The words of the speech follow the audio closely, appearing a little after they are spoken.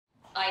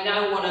I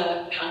now want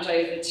to hand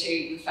over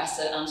to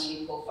Professor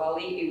Anthony Paul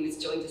Farley, who has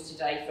joined us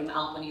today from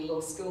Albany Law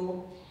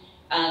School.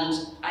 And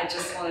I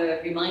just want to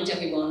remind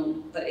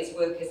everyone that his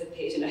work has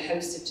appeared in a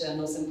host of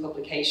journals and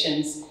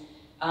publications,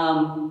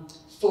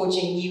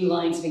 forging new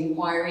lines of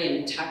inquiry and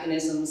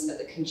antagonisms at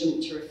the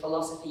conjuncture of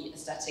philosophy,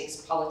 aesthetics,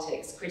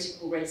 politics,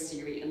 critical race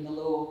theory, and the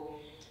law.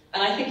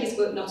 And I think his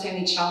work not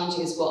only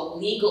challenges what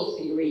legal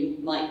theory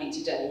might be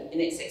today in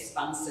its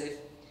expansive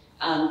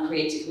and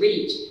creative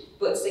reach,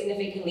 but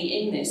significantly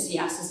in this, he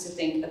asks us to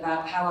think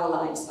about how our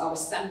lives are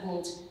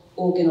assembled,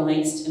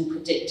 organised, and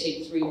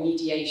predicted through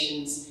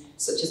mediations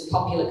such as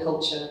popular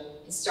culture,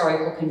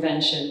 historical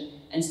convention,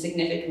 and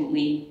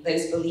significantly,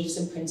 those beliefs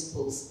and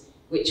principles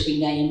which we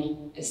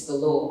name as the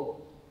law.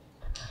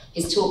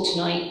 His talk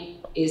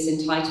tonight is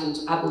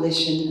entitled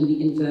Abolition and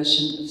the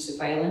Inversion of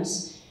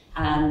Surveillance,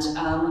 and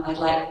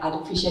I'd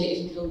appreciate it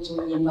if you could all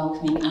join me in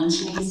welcoming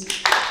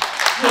Anthony's.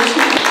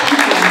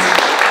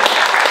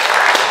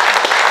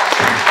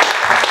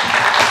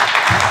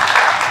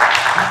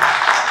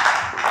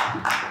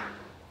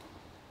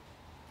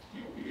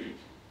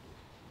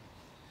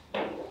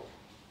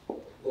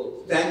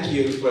 Thank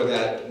you for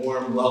that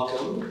warm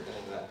welcome.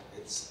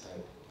 It's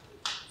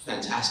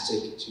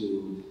fantastic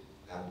to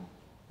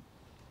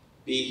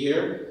be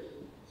here.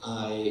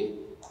 I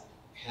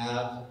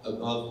have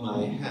above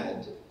my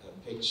head a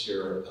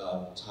picture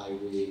of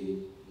Tyree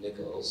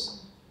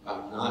Nichols.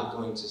 I'm not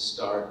going to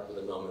start with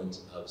a moment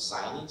of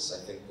silence.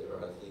 I think there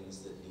are things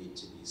that need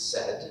to be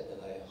said,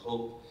 and I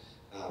hope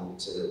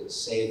to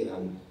say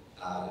them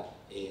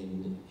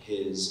in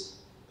his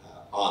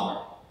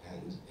honor,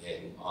 and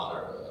in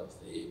honor of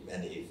the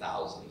many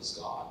thousands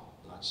gone,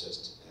 not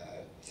just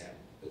him,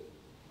 but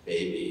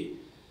maybe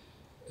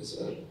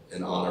as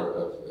in honor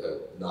of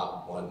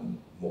not one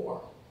more.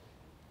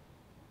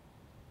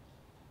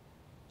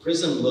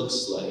 Prison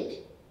looks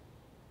like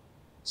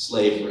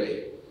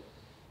slavery.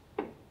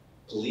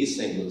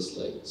 Policing looks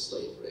like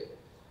slavery.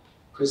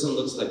 Prison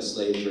looks like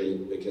slavery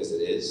because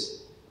it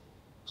is.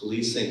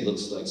 Policing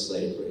looks like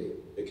slavery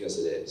because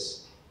it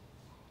is.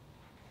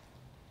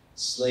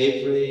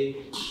 Slavery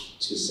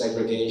to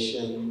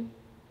segregation,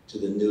 to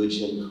the new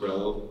Jim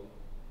Crow,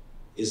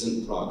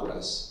 isn't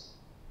progress.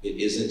 It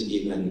isn't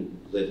even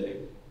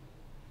living.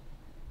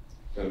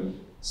 From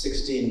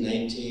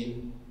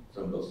 1619,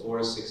 from before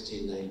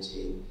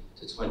 1619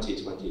 to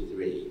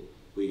 2023,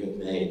 we have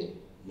made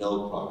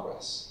no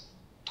progress,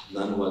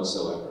 none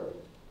whatsoever.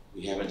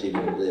 We haven't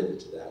even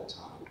lived that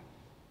time.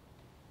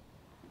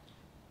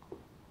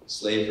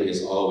 Slavery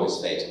is always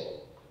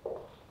fatal.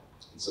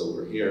 And so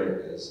we're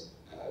here as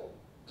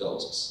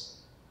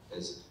ghosts,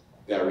 as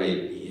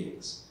buried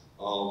beings.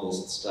 All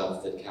this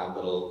stuff that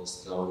capital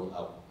has thrown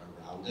up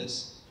around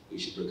us, we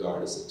should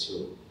regard as a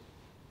tomb.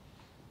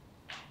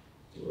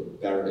 We're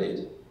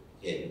buried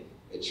in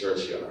a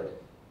churchyard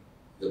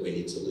that we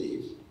need to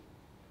leave.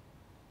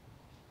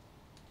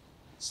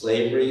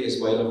 Slavery is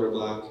white over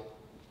black.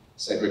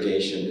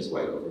 Segregation is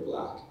white over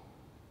black.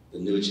 The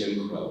new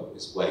Jim Crow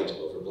is white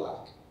over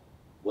black.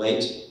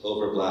 White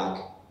over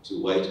black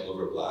to white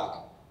over black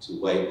to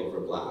white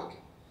over black.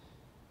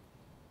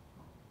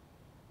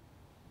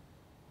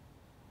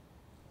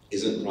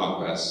 Isn't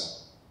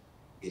progress,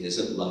 it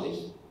isn't life,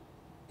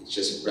 it's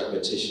just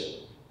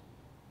repetition,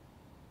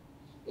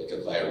 like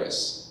a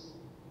virus,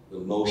 the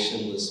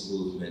motionless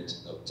movement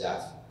of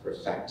death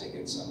perfecting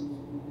itself.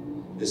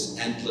 This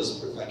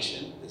endless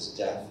perfection, this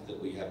death that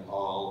we have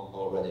all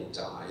already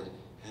died,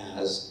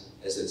 has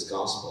as its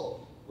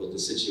gospel what the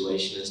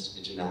Situationist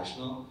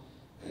International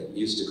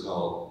used to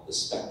call the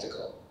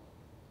spectacle.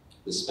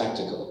 The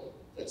spectacle,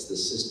 that's the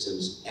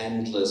system's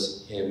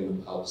endless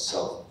hymn of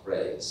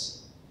self-praise,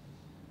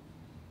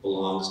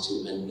 belongs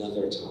to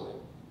another time,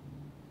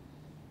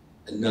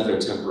 another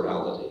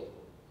temporality,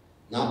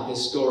 not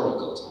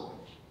historical time.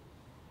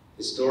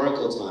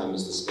 Historical time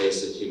is the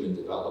space of human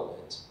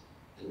development,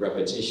 and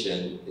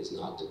repetition is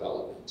not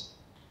development.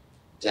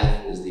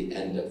 Death is the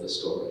end of the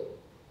story.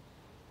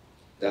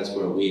 That's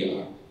where we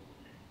are,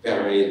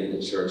 buried in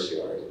a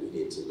churchyard we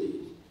need to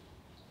leave.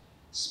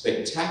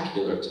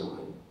 Spectacular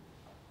time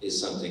is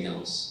something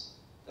else.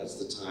 That's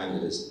the time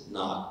that is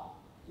not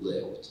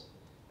lived.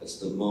 That's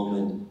the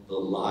moment the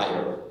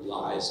liar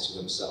lies to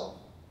himself.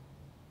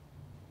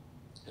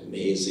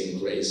 Amazing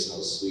grace,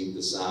 how sweet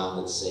the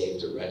sound that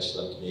saved a wretch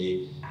like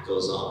me,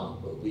 goes on.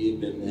 But we've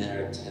been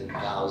there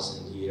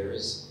 10,000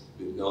 years.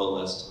 We've no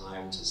less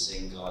time to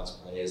sing God's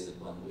praise than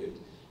when we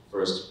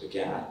first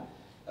began.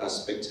 A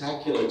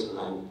spectacular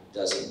time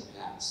doesn't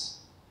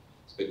pass.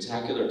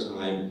 Spectacular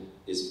time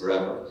is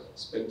forever.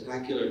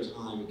 Spectacular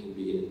time can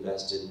be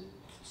invested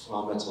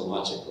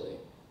traumatologically,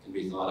 can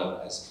be thought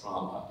of as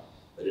trauma.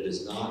 But it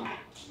is not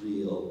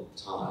real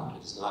time.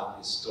 It is not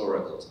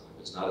historical time.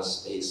 It's not a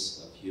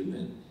space of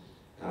human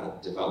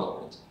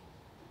development.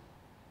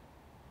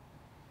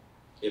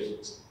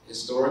 If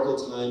historical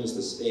time is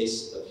the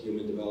space of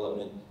human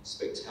development,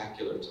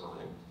 spectacular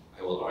time,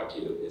 I will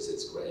argue, is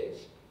its grave.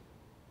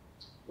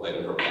 White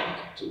over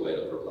black, to white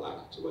over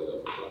black, to white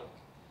over black.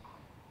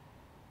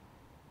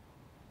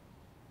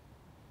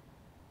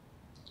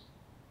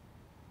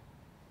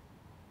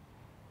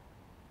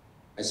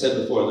 I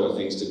said before there are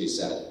things to be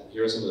said.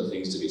 Here are some of the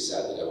things to be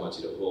said that I want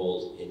you to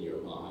hold in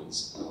your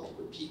minds, and I'll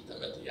repeat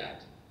them at the end.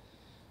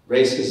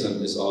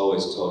 Racism is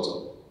always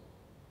total.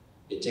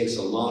 It takes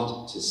a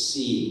lot to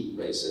see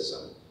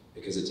racism,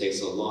 because it takes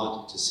a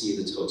lot to see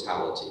the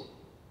totality.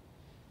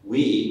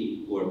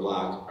 We, who are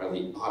Black, are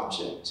the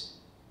object,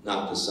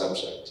 not the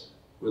subject.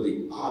 We're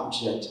the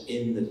object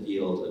in the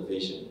field of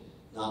vision,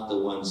 not the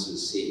ones who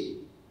see,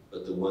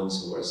 but the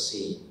ones who are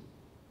seen.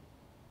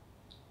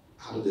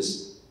 How did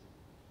this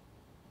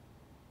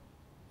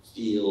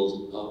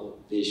field of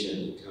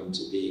vision come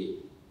to be?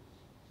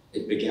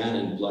 It began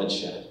in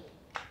bloodshed.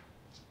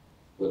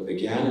 What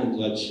began in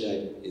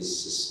bloodshed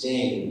is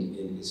sustained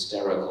in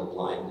hysterical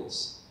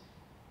blindness.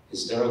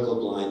 Hysterical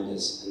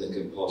blindness and the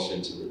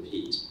compulsion to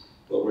repeat.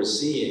 What we're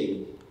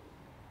seeing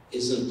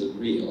isn't the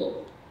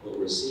real. What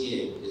we're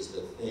seeing is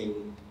the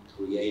thing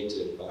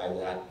created by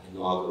that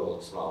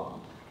inaugural trauma.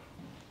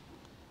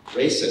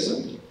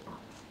 Racism,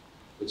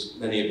 which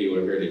many of you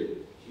are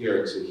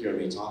here to hear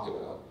me talk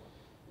about,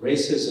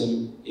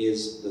 racism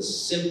is the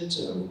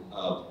symptom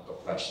of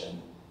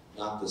oppression,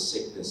 not the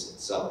sickness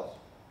itself.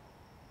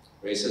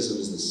 Racism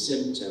is the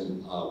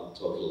symptom of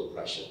total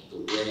oppression.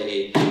 The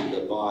way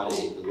the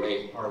body, the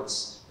way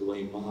hearts, the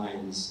way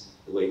minds,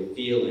 the way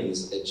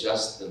feelings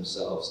adjust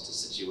themselves to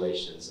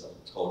situations of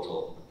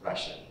total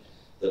oppression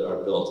that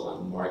are built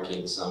on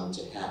marking some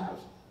to have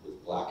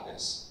with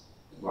Blackness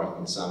and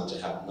marking some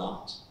to have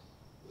not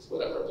with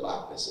whatever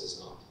Blackness is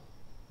not.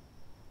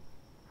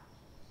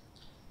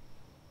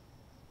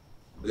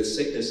 This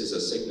sickness is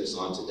a sickness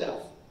unto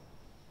death.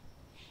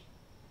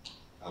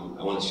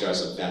 I want to share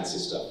some fancy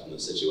stuff from the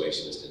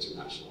Situationist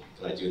International.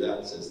 Can I do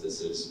that, since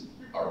this is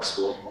art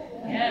school?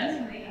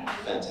 Yes, please.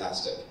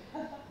 Fantastic.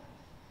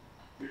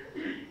 Guy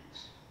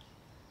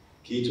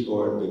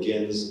Debord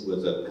begins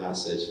with a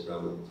passage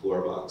from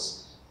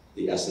Feuerbach's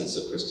The Essence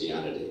of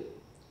Christianity.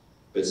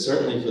 But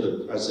certainly for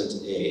the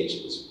present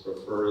age, which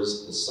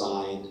prefers the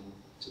sign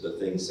to the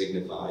thing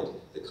signified,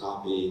 the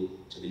copy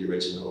to the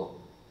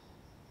original,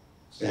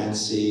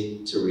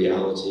 fancy to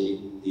reality,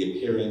 the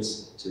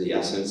appearance to the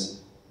essence,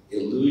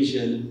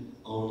 illusion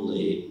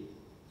only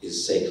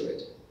is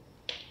sacred.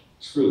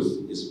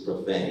 Truth is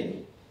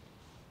profane.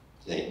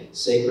 Okay?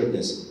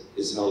 Sacredness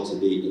is held to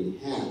be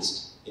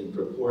enhanced in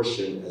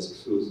proportion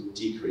as truth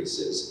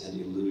decreases and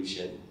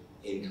illusion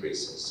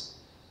increases.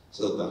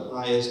 So that the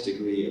highest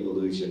degree of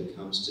illusion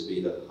comes to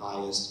be the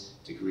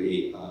highest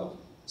degree of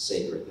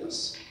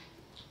sacredness.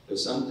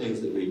 There's some things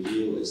that we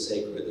view as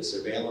sacred. The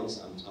surveillance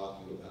I'm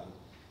talking about,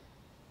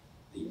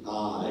 the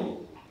eye,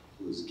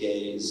 whose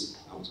gaze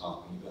I'm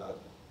talking about,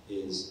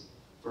 is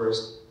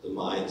first the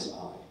mind's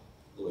eye,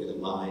 the way the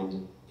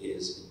mind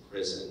is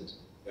imprisoned,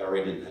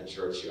 buried in that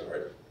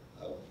churchyard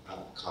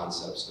of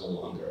concepts no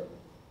longer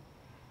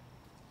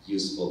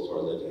useful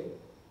for living.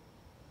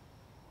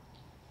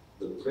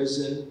 The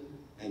prison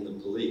and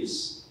the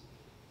police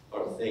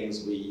are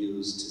things we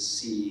use to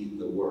see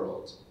the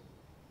world,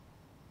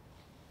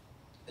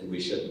 and we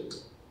shouldn't.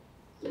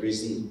 The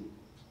reason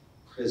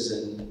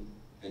prison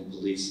and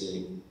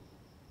policing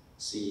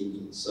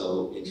seem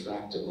so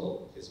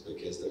intractable is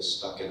because they're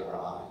stuck in our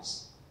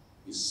eyes.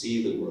 We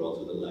see the world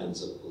through the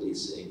lens of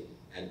policing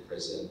and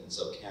prison, and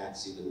so can't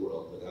see the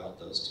world without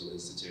those two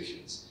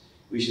institutions.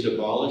 We should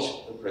abolish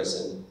the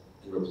prison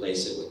and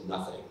replace it with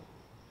nothing.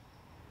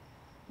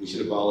 We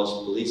should abolish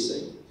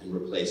policing and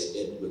replace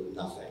it with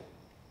nothing.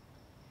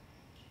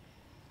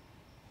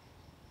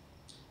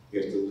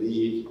 We have to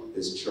leave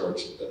this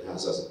church that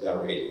has us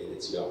buried in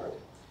its yard.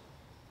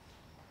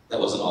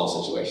 That wasn't all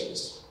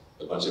Situationists.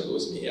 A bunch of it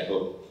was me. I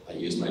hope I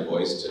used my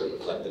voice to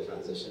reflect the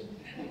transition.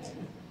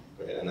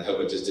 Right? And I hope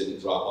it just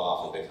didn't drop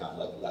off and become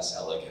like less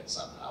elegant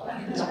somehow.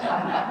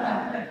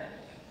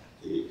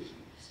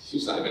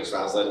 He's not even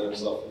translating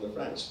himself from the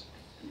French.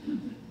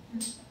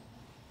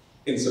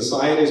 In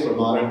societies where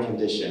modern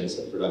conditions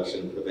of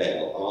production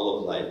prevail, all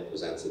of life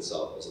presents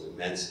itself as an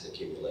immense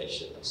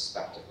accumulation of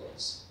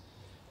spectacles.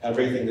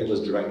 Everything that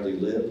was directly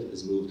lived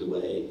is moved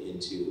away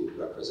into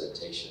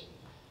representation.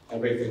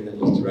 Everything that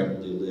was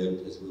directly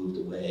lived is moved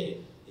away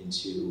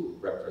into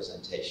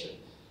representation.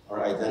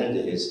 Our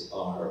identities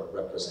are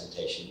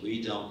representation.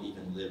 We don't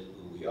even live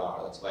who we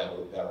are. That's why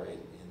we're buried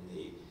in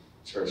the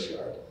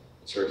churchyard.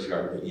 The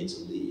churchyard we need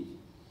to leave.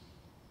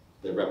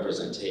 The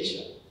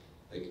representation.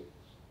 Like,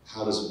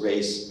 how does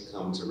race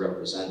come to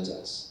represent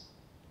us?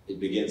 It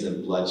begins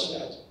in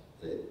bloodshed.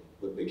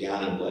 What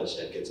began in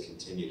bloodshed gets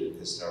continued in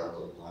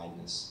hysterical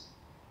blindness.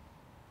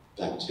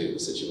 Back to the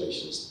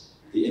Situations.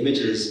 The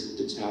images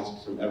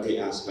detached from every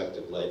aspect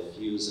of life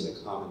fuse in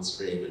a common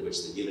stream in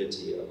which the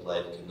unity of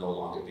life can no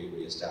longer be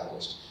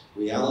reestablished.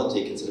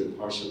 Reality, considered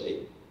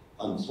partially,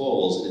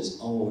 unfolds in its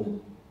own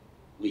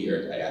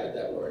weird, I added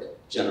that word,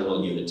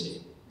 general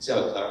unity. See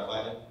how I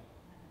clarified it?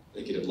 I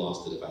think you'd have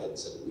lost it if I hadn't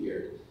said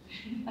weird.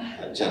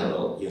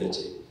 General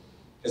unity.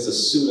 As a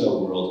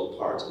pseudo-world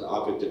apart, an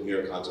object of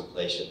mere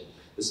contemplation.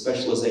 The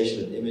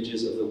specialization of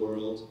images of the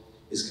world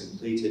is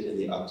completed in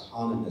the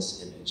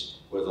autonomous image,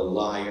 where the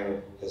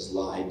liar has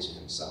lied to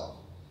himself.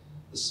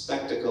 The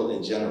spectacle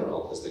in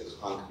general is the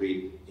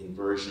concrete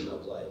inversion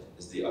of life,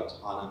 is the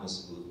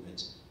autonomous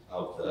movement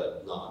of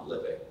the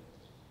non-living.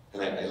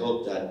 And I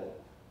hope that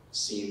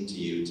seemed to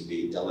you to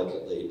be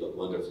delicately but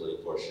wonderfully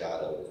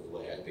foreshadowed in the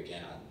way I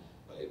began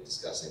by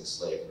discussing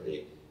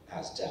slavery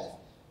as death.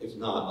 If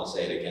not, I'll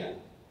say it again.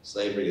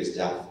 Slavery is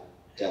death,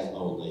 death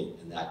only,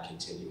 and that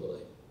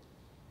continually.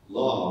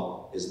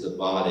 Law is the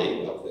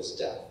body of this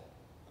death.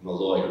 I'm a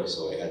lawyer,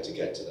 so I had to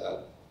get to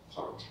that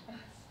part.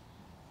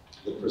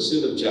 The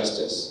pursuit of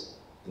justice,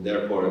 and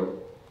therefore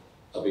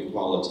of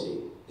equality,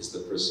 is the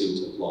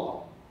pursuit of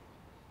law.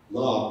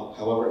 Law,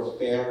 however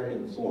fair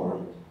in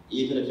form,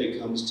 even if it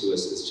comes to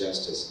us as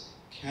justice,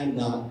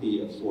 cannot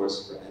be a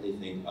force for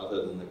anything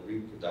other than the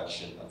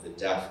reproduction of the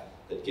death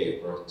that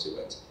gave birth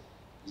to it.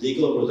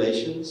 Legal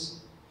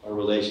relations are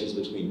relations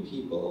between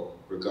people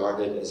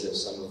regarded as if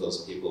some of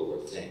those people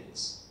were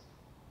things.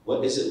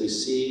 What is it we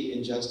see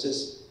in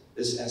justice?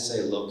 This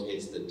essay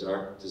locates the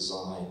dark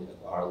design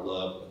of our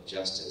love of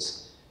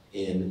justice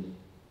in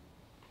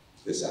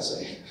this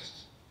essay.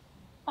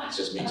 It's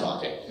just me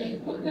talking,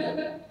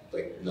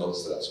 like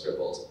notes that I've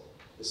scribbled.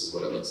 This is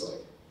what it looks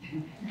like.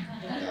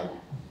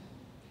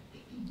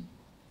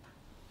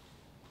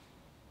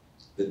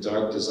 The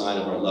dark design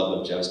of our love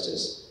of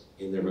justice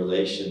in the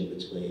relation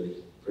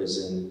between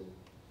prison,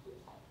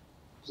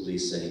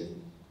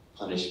 policing,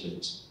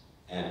 punishment,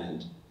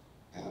 and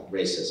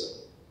racism.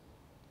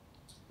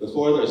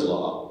 Before there's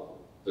law,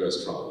 there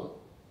is trauma.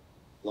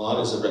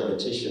 Law is a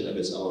repetition of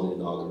its own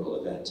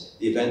inaugural event,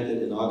 the event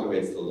that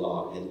inaugurates the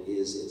law and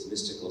is its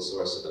mystical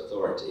source of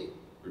authority,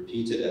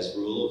 repeated as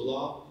rule of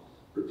law,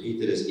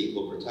 repeated as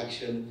equal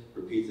protection,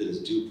 repeated as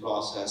due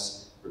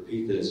process,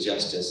 repeated as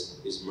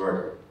justice, is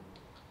murder.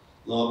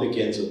 Law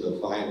begins with the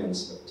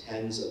violence of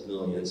tens of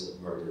millions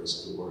of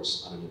murders and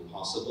worse on an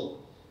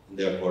impossible, and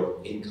therefore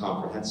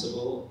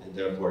incomprehensible, and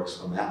therefore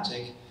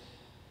traumatic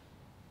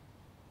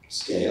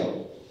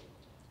scale.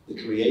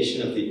 The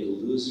creation of the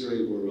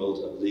illusory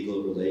world of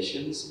legal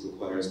relations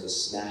requires the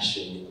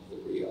smashing of the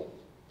real.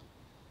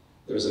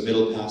 There is a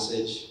middle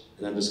passage,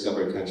 an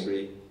undiscovered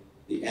country,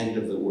 the end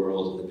of the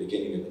world and the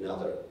beginning of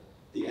another.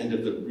 The end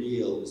of the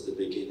real is the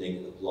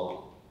beginning of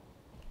law.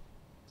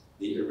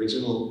 The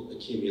original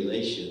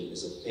accumulation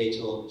is a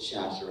fatal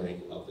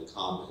shattering of the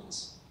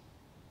commons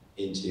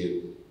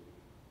into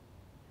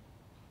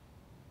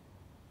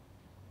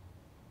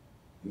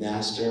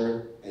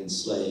master and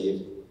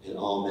slave in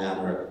all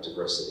manner of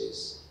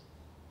diversities.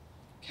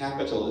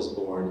 Capital is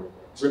born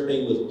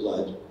dripping with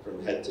blood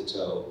from head to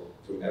toe,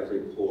 from every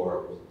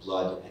pore with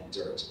blood and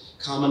dirt.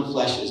 Common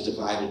flesh is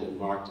divided and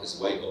marked as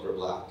white over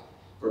black.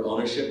 For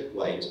ownership,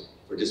 white.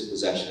 For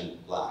dispossession,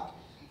 black.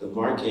 The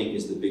marking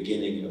is the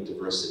beginning of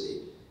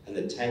diversity, and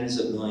the tens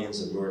of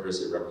millions of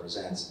murders it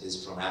represents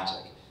is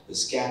traumatic. The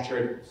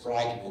scattered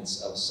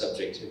fragments of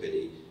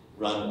subjectivity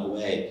run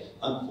away.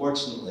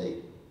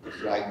 Unfortunately, the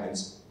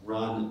fragments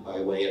run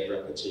by way of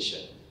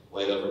repetition,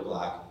 white over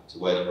black, to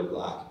white over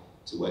black,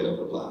 to white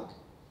over black.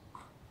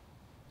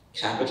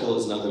 Capital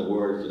is another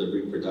word for the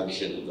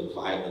reproduction of the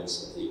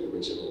violence of the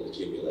original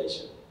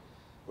accumulation.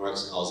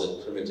 Marx calls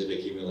it primitive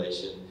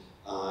accumulation.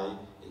 I,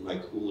 in my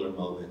cooler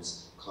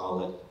moments,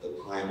 call it the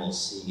primal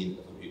scene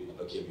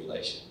of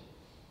accumulation.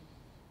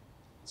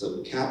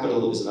 So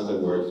capital is another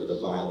word for the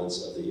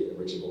violence of the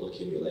original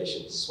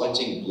accumulation,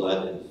 sweating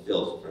blood and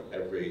filth from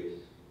every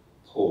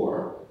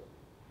pore,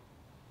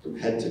 from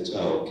head to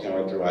toe,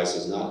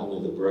 characterizes not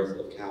only the birth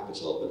of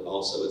capital, but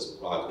also its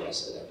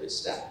progress at every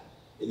step.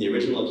 In the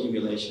original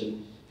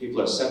accumulation,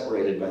 people are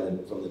separated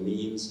from the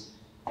means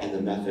and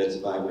the methods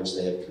by which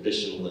they have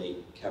traditionally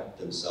kept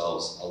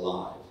themselves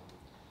alive.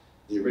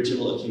 The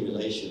original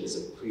accumulation is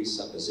a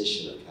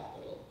presupposition of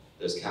capital.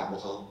 There's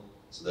capital,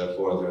 so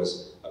therefore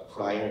there's a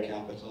prior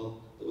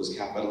capital that was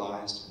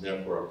capitalized, and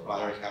therefore a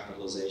prior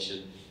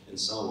capitalization, and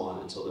so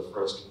on until the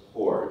first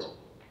hoard,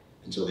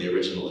 until the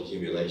original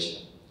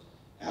accumulation.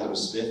 Adam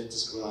Smith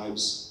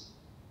describes,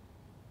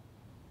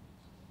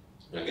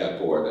 I got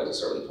bored at a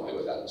certain point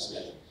with Adam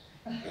Smith.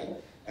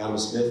 Adam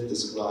Smith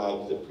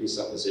described the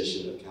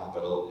presupposition of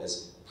capital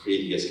as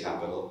previous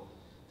capital.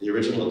 The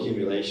original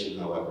accumulation,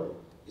 however,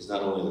 is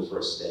not only the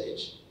first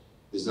stage.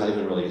 There's not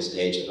even really a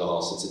stage at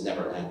all, since it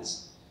never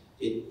ends.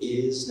 It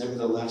is,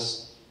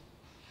 nevertheless,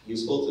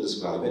 useful to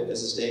describe it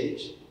as a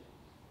stage,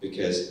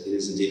 because it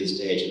is indeed a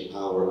stage in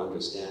our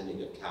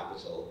understanding of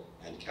capital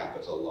and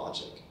capital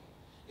logic.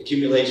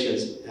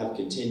 Accumulations have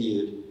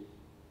continued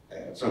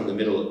from the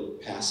Middle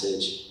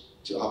Passage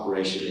to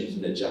Operation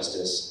Infinite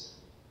Justice,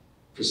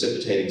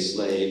 precipitating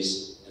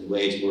slaves and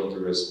wage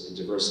workers and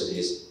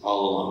diversities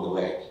all along the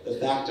way. The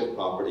fact of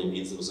property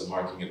means there was a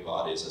marking of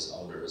bodies as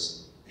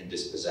owners and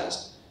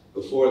dispossessed.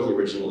 Before the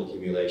original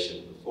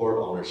accumulation, before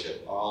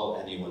ownership,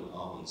 all anyone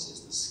owns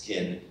is the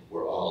skin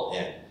we're all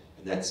in,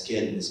 and that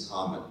skin is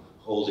common,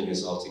 holding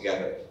us all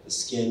together. The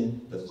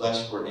skin, the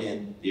flesh we're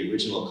in, the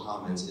original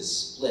commons is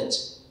split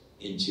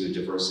into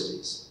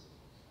diversities.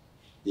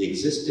 The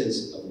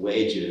existence of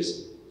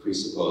wages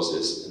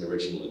presupposes an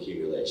original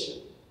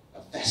accumulation,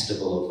 a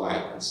festival of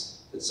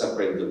violence, that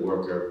separated the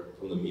worker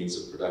from the means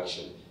of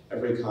production.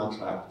 Every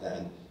contract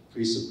then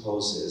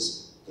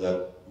presupposes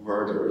the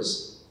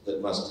murders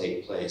that must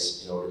take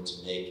place in order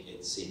to make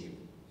it seem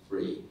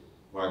free.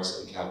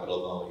 Marx in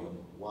Capital Volume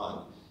 1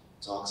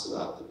 talks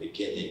about the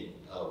beginning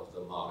of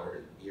the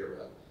modern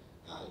era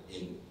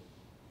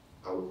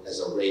as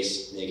a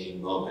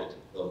race-making moment,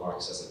 though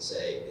Marx doesn't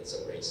say it's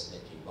a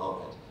race-making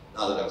moment.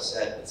 Now that I've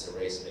said it's a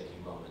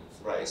race-making moment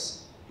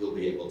thrice, you'll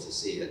be able to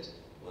see it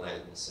when I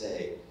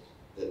say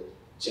that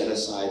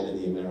genocide in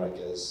the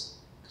Americas,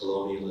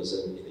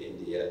 colonialism in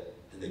India,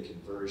 and the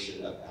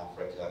conversion of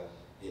Africa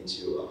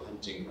into a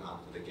hunting ground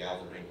for the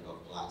gathering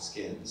of black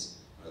skins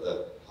are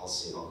the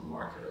halcyon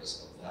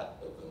markers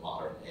of the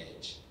modern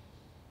age.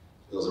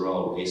 Those are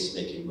all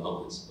race-making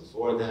moments.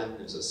 Before then,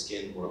 there's a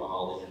skin we're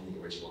all in, the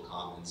original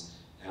commons.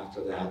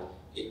 After that,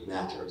 it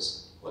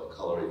matters what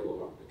color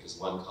you are, because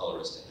one color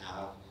is to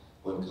have,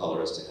 one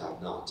color is to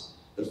have not.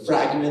 The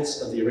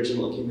fragments of the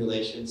original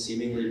accumulation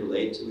seemingly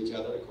relate to each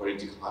other according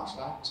to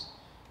contract,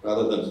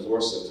 rather than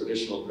force of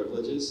traditional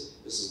privileges.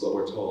 This is what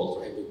we're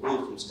told, right? We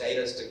move from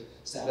status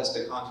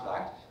to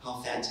contract.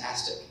 How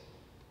fantastic.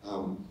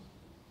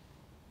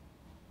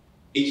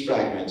 Each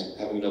fragment,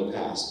 having no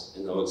past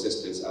and no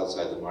existence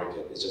outside the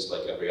market, is just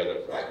like every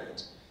other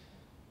fragment.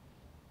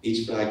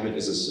 Each fragment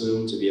is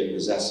assumed to be a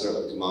possessor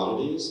of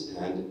commodities,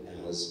 and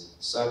as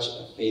such,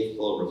 a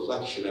faithful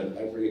reflection of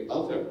every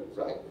other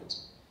fragment.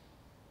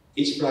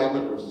 Each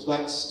fragment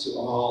reflects to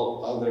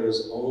all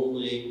others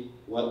only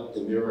what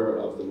the mirror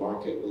of the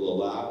market will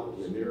allow,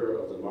 and the mirror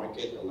of the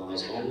market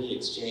allows only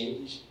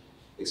exchanges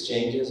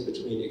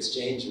between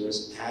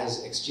exchangers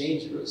as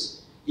exchangers,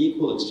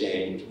 equal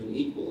exchange between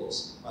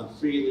equals on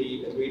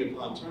freely agreed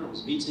upon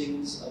terms,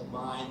 meetings of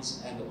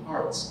minds and of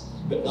hearts,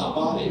 but not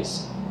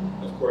bodies.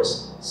 Of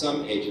course,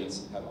 some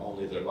agents have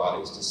only their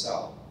bodies to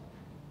sell.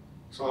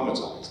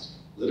 Traumatized,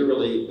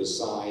 literally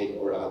beside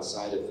or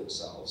outside of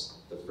themselves,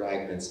 the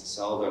fragments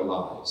sell their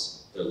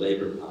lives, their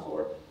labor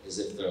power, as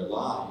if their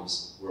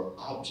lives were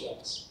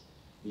objects,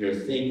 mere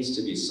things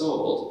to be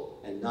sold,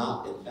 and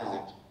not, in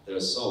fact, their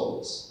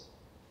souls.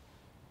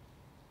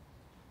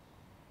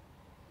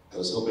 I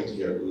was hoping to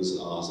hear oohs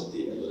and ahs at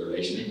the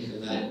alliteration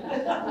in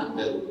that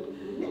bit.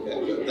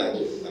 Okay, good,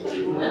 thank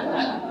you.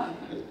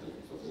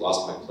 I've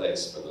lost my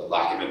place for the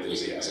lack of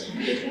enthusiasm.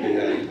 Yeah.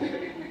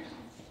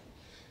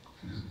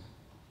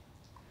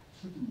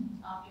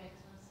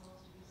 Objects with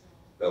souls to be sold.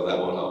 Well, that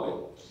won't help me.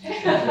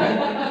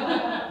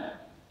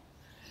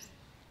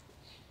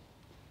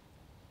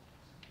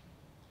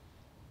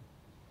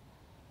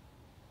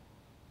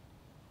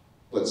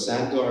 What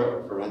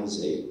Sandor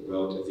Ferenczi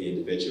wrote of the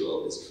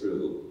individual is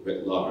true,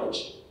 writ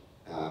large,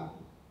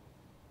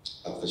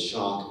 of the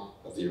shock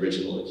of the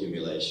original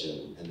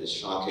accumulation and the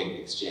shocking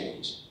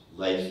exchange,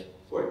 life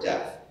for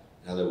death.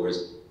 In other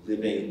words,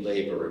 living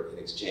labor in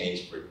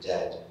exchange for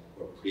dead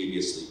or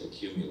previously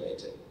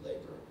accumulated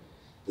labor,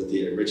 that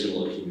the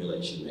original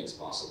accumulation makes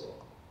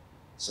possible.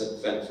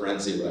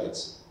 Ferenczi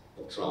writes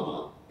of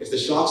trauma, if the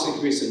shocks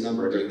increase in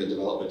number during the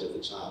development of the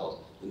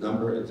child, the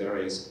number and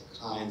various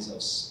kinds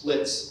of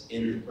splits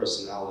in the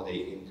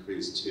personality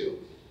increase too,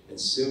 and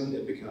soon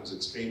it becomes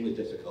extremely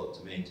difficult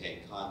to maintain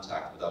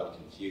contact without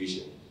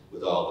confusion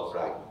with all the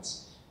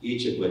fragments,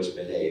 each of which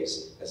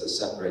behaves as a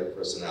separate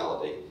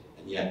personality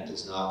and yet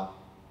does not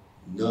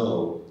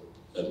know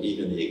of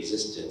even the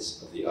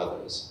existence of the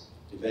others.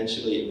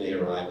 Eventually it may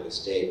arrive at a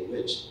state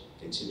which,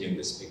 continuing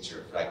this picture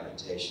of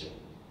fragmentation,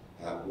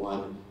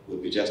 one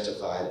would be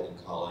justified in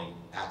calling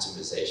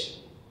atomization.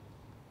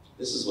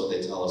 This is what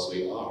they tell us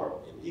we are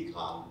in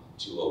Econ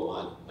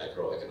 201,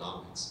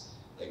 microeconomics,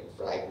 like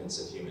fragments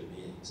of human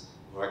beings.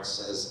 Marx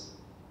says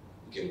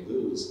we can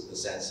lose the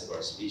sense of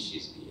our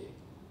species being,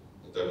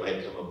 that there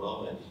might come a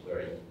moment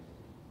where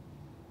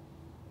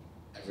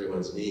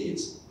everyone's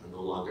needs are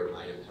no longer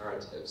my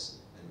imperatives,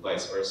 and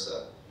vice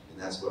versa, and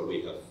that's where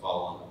we have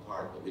fallen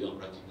apart, but we don't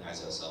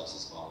recognize ourselves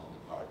as falling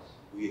apart.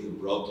 We, the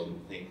broken,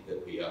 think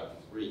that we are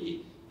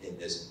free in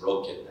this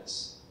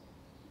brokenness.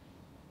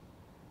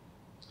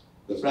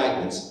 The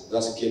fragments,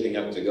 thus giving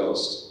up the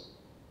ghost.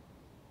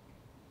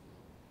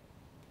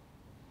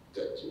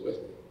 Good, you're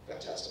with me,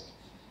 fantastic.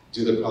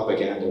 Do the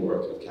propaganda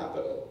work of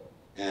capital,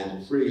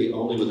 and free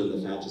only within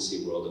the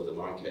fantasy world of the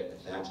market,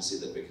 a fantasy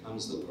that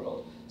becomes the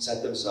world,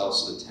 set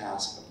themselves to the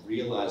task of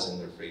realizing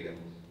their freedom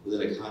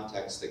within a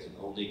context that can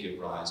only give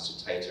rise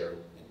to tighter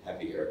and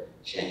heavier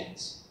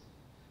chains.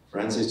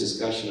 Ferenczi's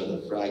discussion of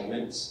the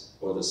fragments,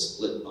 or the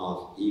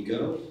split-off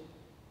ego,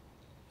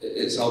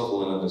 it's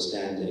helpful in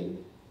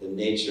understanding the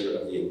nature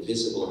of the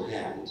invisible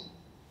hand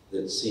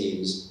that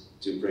seems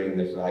to bring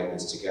the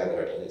fragments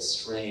together in a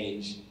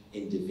strange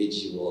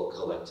individual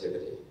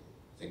collectivity,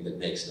 thing that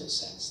makes no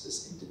sense,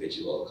 this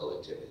individual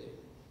collectivity.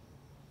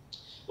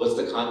 What's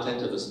the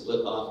content of the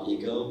split-off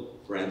ego?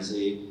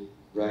 Ferenczi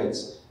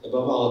writes,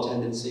 above all, a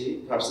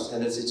tendency, perhaps a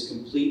tendency to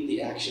complete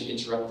the action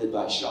interrupted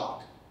by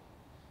shock.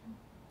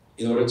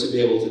 In order to be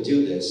able to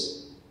do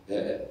this,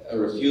 a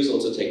refusal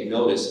to take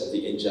notice of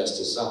the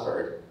injustice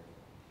suffered,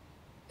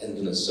 and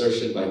an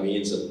assertion by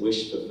means of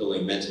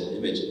wish-fulfilling mental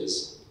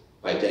images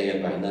by day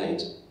and by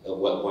night, of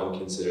what one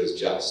considers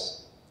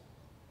just.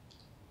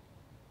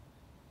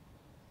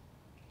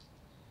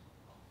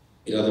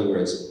 In other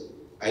words,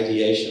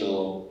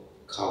 ideational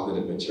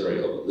cognitive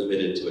material, but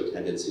limited to a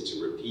tendency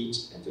to repeat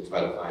and to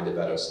try to find a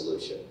better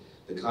solution.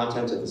 The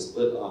content of the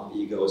split-off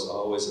ego is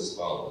always as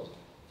follows.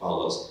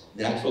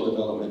 Natural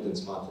development and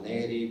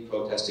spontaneity,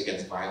 protest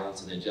against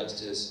violence and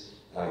injustice,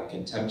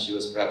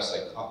 contemptuous, perhaps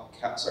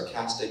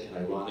sarcastic and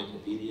ironic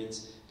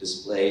obedience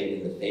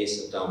displayed in the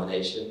face of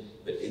domination,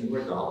 but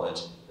inward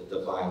knowledge that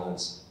the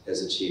violence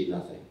has achieved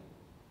nothing.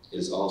 It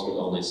has altered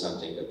only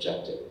something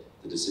objective,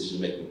 the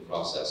decision-making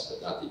process,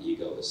 but not the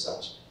ego as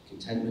such.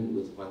 Contentment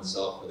with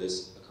oneself for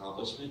this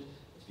accomplishment,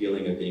 a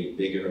feeling of being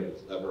bigger and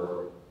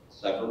cleverer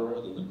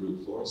than the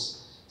brute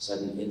force,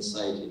 sudden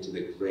insight into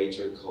the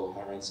greater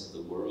coherence of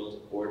the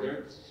world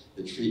order.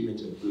 The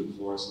treatment of brute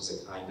force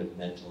is a kind of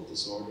mental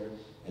disorder,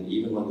 and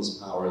even when this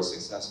power is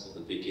successful, the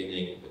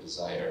beginning of a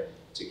desire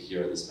to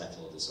cure this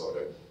mental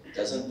disorder.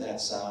 Doesn't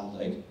that sound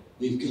like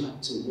we've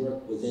got to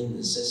work within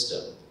the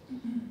system?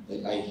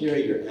 Like, I hear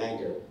your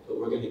anger, but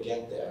we're going to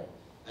get there.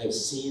 I've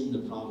seen the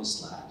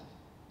promised land,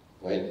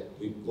 right?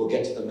 We'll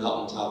get to the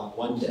mountaintop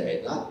one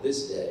day, not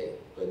this day,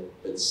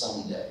 but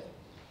someday.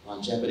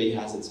 Longevity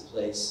has its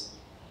place.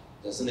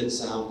 Doesn't it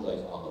sound like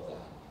all of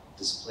that?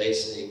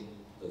 Displacing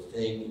the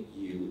thing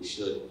you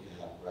should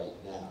have right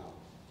now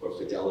for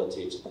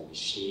fidelity to the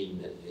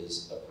machine that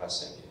is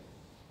oppressing you,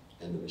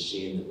 and the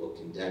machine that will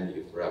condemn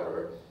you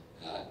forever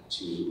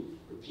to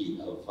repeat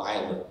a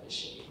violent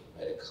machine,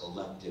 right? A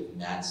collective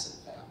Manson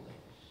family.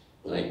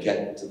 When I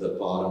get to the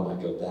bottom,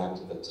 I go back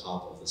to the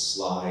top of the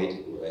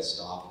slide where I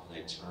stop and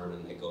I turn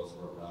and I go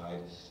for a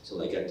ride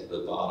till I get to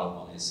the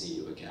bottom when I see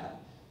you again.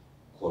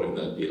 Quoting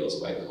the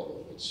Beatles' White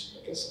Album, which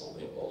I guess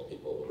only old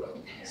people will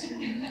recognize.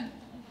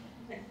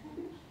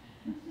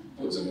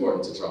 It was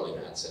important to Charlie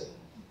Manson.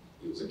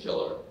 He was a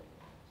killer.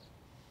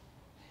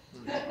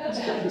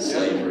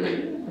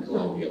 Slavery,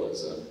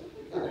 colonialism,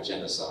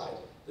 genocide,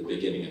 the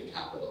beginning of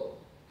capital,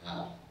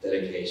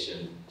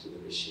 dedication to the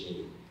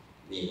machine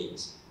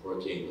means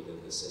working within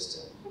the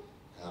system.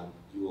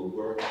 You will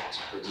work to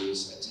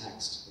produce a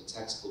text. The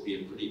text will be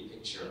a pretty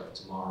picture of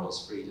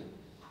tomorrow's freedom.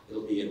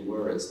 It'll be in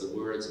words. The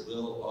words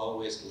will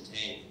always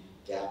contain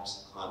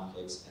gaps,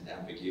 conflicts, and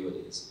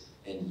ambiguities.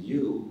 And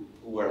you,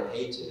 who are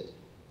hated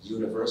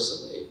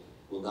universally,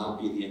 will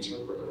not be the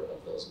interpreter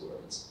of those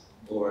words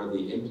or the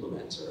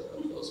implementer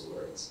of those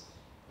words.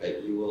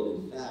 Right? You will,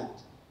 in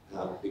fact,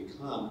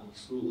 become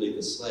truly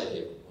the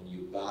slave when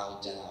you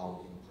bow down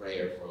in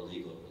prayer for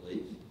legal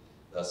relief,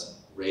 thus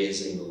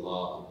raising the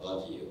law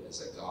above you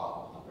as a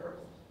god on earth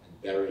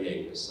and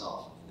burying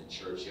yourself in the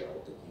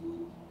churchyard that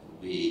you and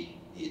we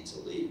need to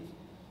leave.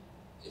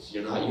 If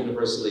you're not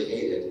universally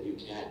hated, you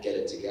can't get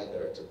it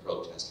together to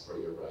protest for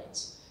your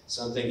rights.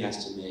 Something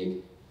has to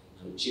make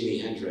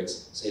Jimi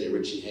Hendrix say to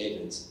Richie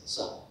Havens,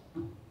 "Sup,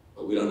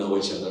 but we don't know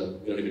each other.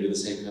 We don't even do the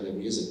same kind of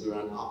music. We're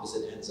on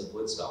opposite ends of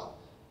Woodstock."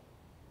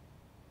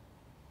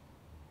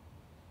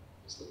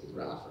 Just looking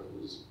around for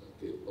who's,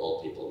 the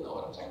old people know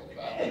what I'm talking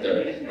about, but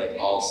they're like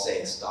all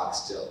saying stock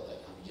still. Like,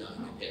 I'm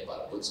young and hip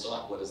about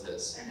Woodstock. What is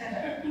this?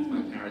 It's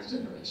my parents'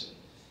 generation.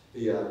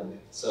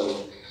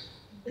 So.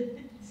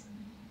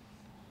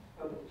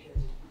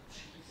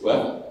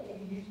 What?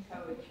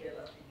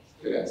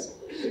 Yes.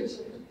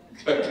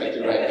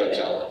 You're right,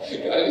 Coachella. I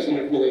don't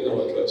even really know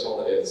what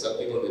Coachella is.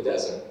 Something in the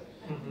desert.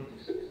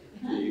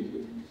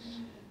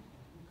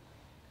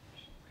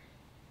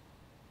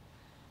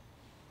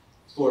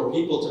 For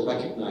people to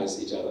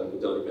recognize each other who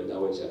don't even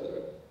know each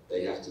other,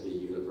 they have to be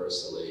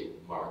universally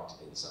marked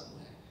in some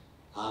way.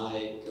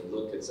 I can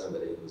look at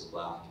somebody who's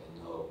black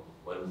and know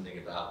one thing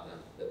about them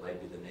that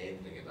might be the main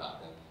thing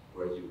about them.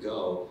 Where you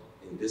go,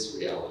 in this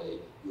reality,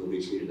 you will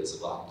be treated as a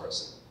black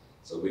person.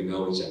 So we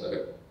know each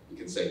other, we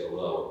can say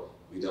hello.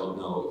 We don't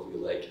know if we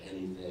like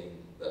anything,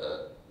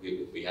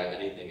 if we have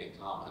anything in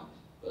common,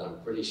 but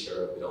I'm pretty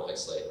sure we don't like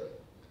slavery.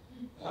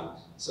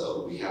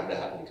 So we have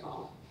that in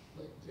common.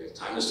 Like, it's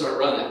time to start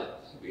running.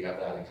 We have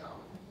that in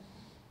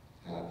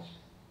common.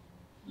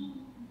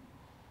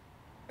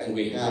 And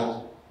we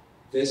have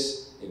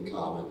this in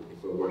common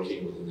if we're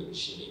working within the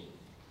machine.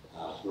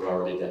 We're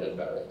already dead and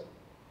buried,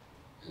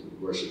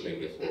 and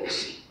worshiping the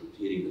force,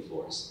 repeating the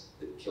force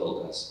that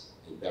killed us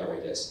and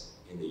buried us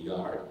in the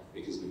yard,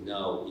 because we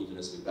know, even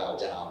as we bow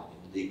down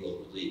in legal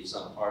relief,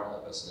 some part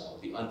of us know,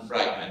 the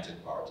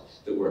unfragmented part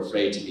that we're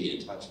afraid to be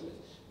in touch with,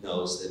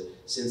 knows that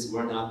since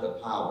we're not the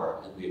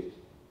power and we've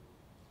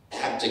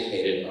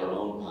abdicated our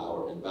own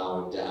power in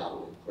bowing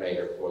down in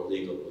prayer for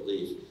legal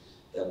relief,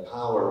 the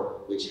power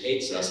which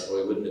hates us, or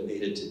we wouldn't have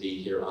needed to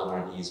be here on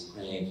our knees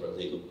praying for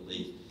legal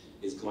relief,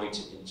 is going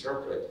to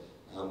interpret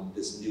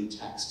this new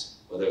text,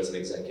 whether it's an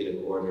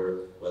executive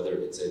order, whether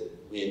it's a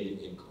win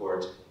in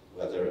court,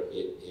 whether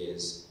it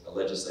is a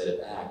legislative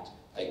act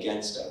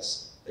against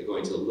us. They're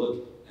going to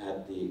look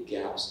at the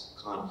gaps,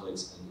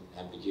 conflicts, and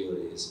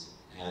ambiguities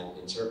and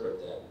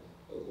interpret them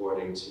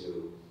according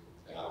to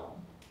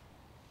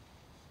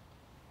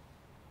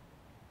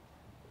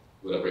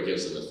whatever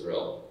gives them a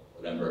thrill.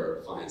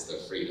 whatever finds their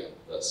freedom,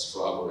 the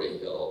strawberry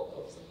hill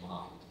of the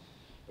mind,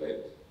 right?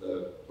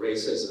 The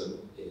racism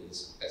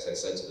is, as I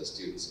said to the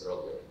students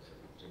earlier,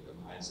 corrupting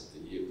the minds of the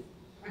youth.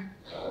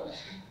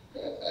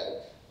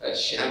 A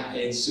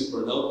champagne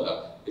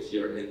supernova if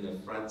you're in the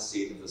front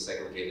seat of the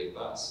segregated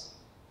bus.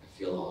 I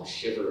feel all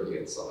shivery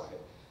inside.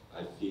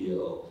 I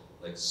feel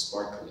like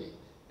sparkly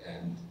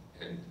and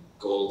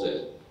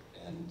golden,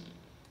 and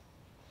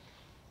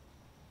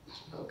I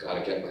don't know,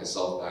 gotta get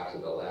myself back to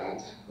the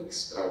land, like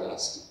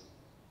stardust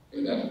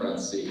in that front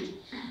seat.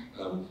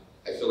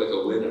 I feel like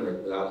a winner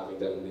without having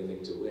done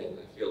anything to win.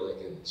 I feel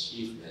like an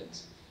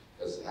achievement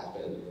has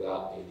happened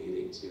without me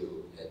needing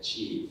to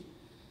achieve.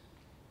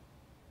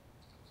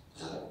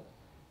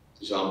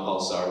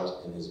 Jean-Paul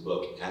Sartre, in his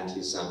book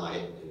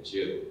Anti-Semite and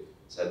Jew,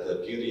 said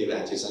the beauty of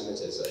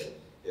anti-Semitism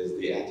is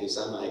the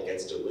anti-Semite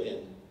gets to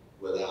win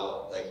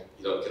without, like,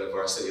 you don't get a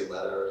varsity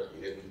letter,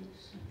 you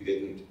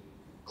didn't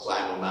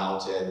climb a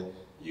mountain,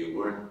 you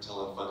weren't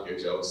telling funnier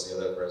jokes to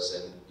the other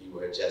person, you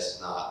were just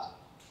not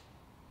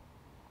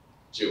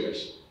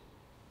Jewish,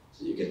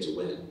 so you get to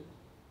win.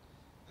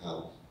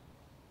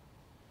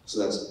 So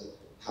that's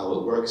how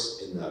it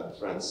works in the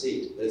front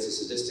seat, but it's a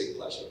sadistic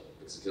pleasure,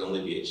 because it can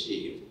only be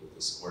achieved with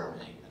the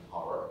squirming and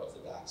horror of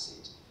the back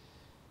seat.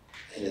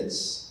 And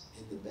it's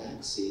in the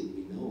back seat,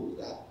 we know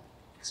that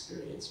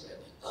experience, right?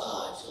 Like,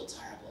 oh, I feel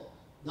terrible.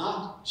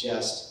 Not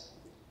just,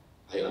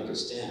 I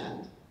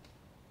understand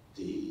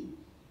the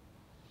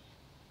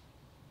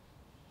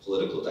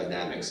political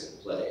dynamics in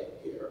play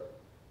here,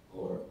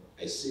 or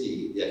I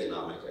see the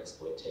economic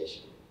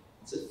exploitation.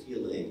 It's a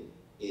feeling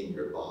in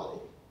your body.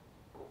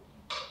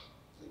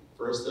 Like,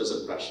 first there's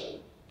oppression,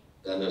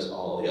 then there's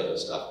all the other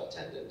stuff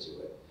attendant to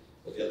it.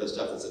 But the other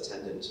stuff that's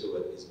attendant to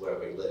it is where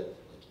we live,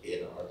 like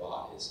in our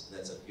bodies, and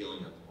that's a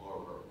feeling of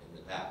horror in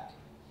the back.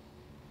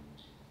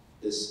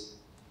 This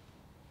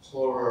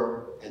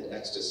horror and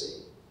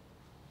ecstasy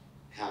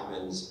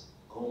happens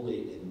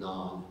only in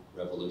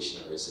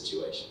non-revolutionary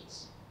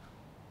situations.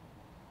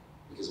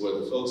 Because where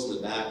the folks in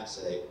the back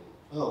say,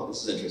 oh,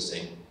 this is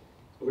interesting,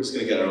 we're just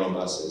gonna get our own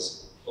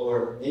buses,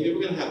 or maybe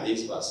we're gonna have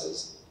these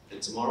buses,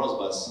 and tomorrow's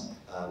bus,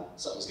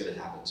 something's gonna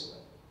happen to it.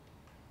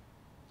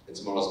 And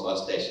tomorrow's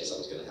bus station,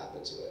 something's gonna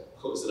happen to it.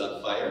 Oh, is it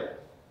on fire?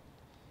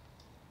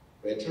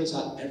 Right? It turns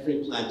out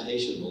every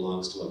plantation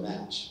belongs to a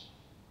match.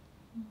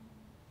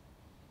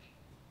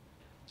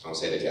 I'll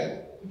say it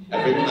again.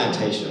 Every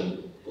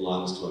plantation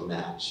belongs to a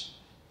match.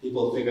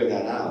 People figure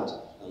that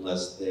out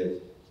unless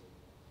they're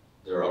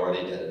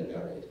already dead and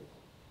buried.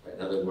 Right?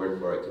 Another word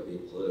for it could be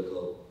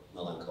political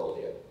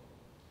melancholia.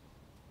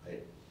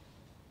 Right?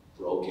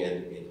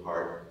 Broken in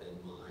heart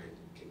and mind,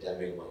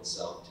 condemning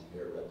oneself to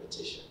mere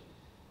repetition.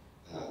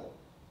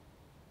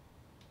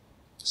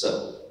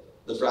 So,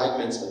 the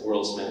fragments of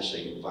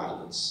world-smashing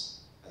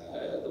violence,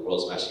 of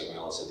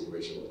the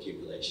original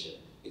accumulation,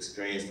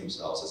 experience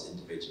themselves as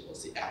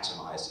individuals, the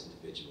atomized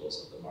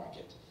individuals of the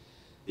market.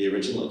 The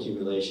original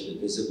accumulation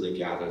invisibly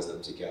gathers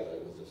them together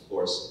with the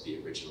force of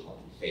the original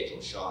and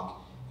fatal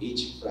shock.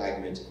 Each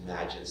fragment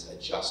imagines a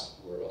just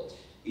world.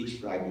 Each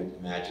fragment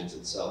imagines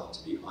itself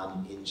to be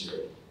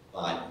uninjured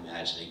by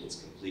imagining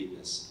its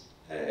completeness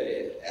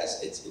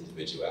as its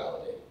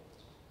individuality.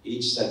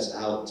 Each sets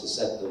out to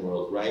set the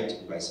world right,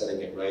 and by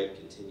setting it right,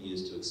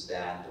 continues to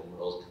expand the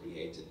world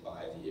created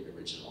by the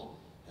original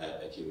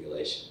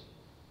accumulation.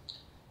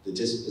 The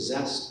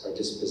dispossessed are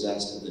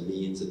dispossessed of the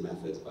means and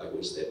methods by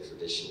which they've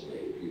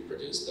traditionally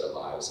reproduced their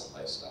lives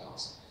and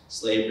lifestyles.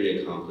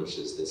 Slavery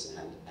accomplishes this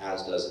end,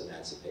 as does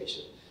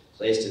emancipation.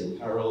 Placed in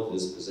peril, the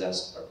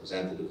dispossessed are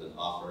presented with an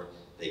offer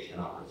they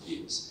cannot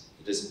refuse.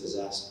 The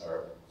dispossessed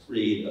are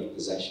freed of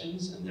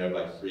possessions and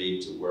thereby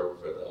freed to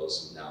work for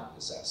those who now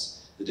possess.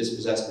 The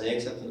dispossessed may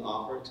accept an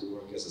offer to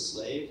work as a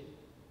slave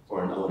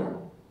for an owner.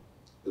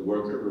 The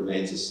worker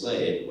remains a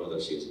slave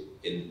whether she's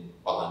in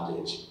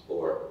bondage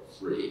or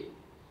free.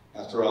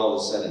 After all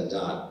is said and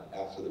done,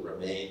 after the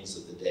remains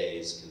of the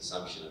day's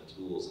consumption of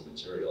tools and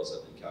materials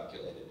have been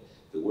calculated,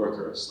 the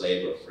worker,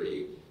 slave or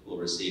free, will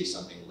receive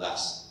something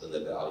less than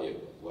the value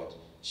of what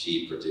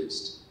she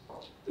produced.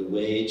 The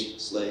wage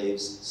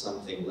slave's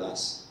something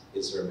less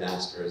is her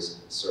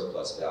master's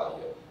surplus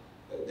value.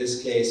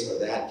 This case or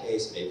that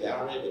case may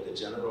vary, but the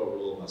general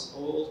rule must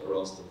hold, or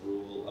else the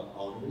rule of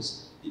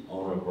owners, the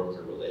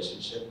owner-worker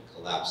relationship,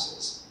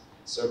 collapses.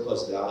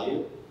 Surplus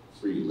value,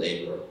 free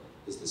labor,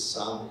 is the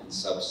sum and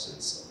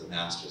substance of the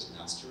master's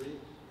mastery,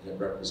 and it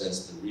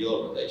represents the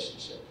real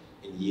relationship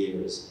in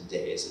years and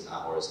days and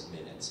hours and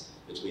minutes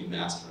between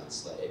master and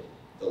slave.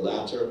 The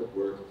latter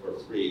work for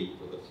free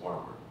for the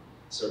former.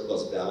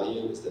 Surplus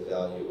value is the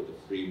value of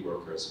the free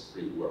worker's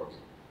free work.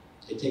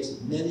 It takes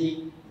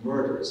many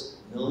murders,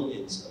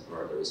 millions of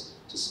murders,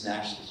 to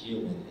smash the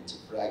human into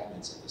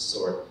fragments of the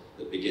sort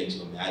that begin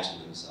to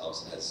imagine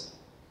themselves as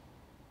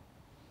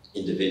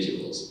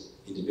individuals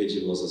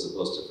as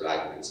opposed to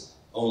fragments,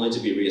 only to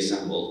be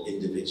reassembled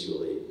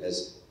individually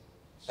as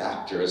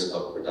factors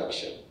of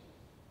production,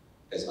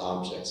 as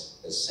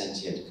objects, as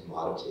sentient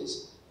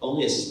commodities.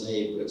 Only a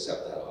slave would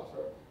accept that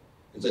offer,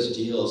 and such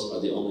deals are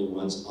the only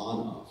ones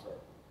on offer.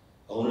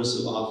 Owners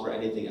who offer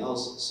anything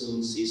else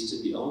soon cease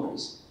to be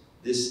owners.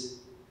 This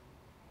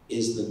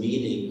is the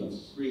meaning of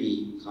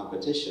free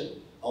competition.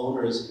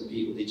 Owners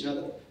compete with each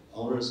other.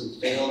 Owners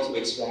who fail to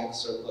extract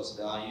surplus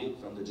value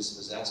from the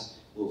dispossessed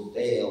will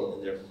fail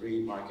in their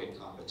free market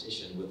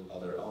competition with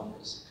other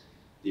owners.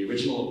 The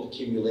original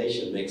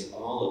accumulation makes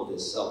all of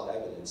this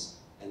self-evidence,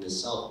 and the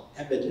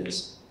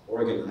self-evidence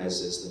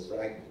organizes the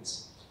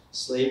fragments.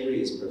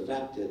 Slavery is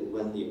perfected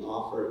when the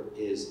offer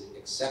is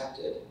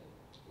accepted.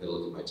 I'm going to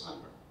look at my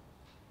timer.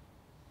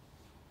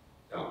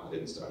 No, I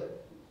didn't start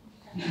it.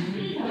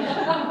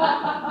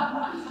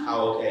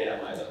 How okay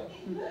am I though?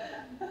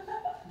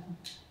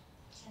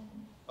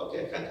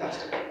 Okay,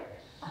 fantastic.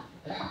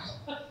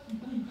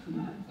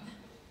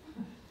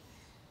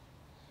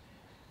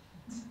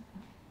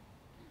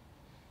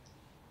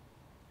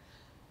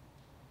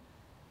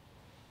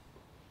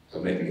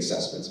 I'm making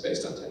assessments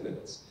based on 10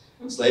 minutes.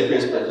 Slavery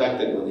is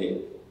perfected when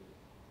the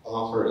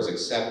offer is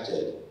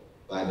accepted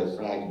by the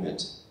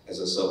fragment as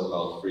a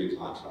so-called free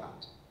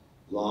contract.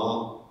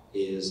 Law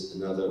is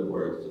another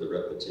word for the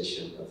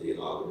repetition of the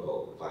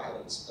inaugural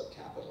violence of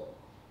capital.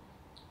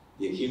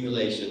 The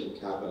accumulation of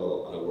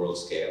capital on a world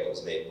scale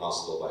is made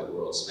possible by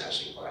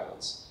world-smashing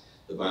violence,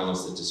 the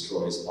violence that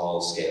destroys all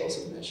scales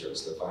and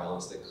measures, the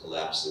violence that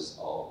collapses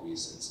all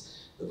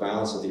reasons. The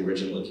violence of the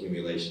original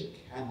accumulation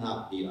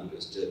cannot be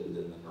understood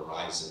within the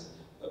horizon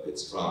of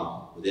its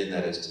trauma, within,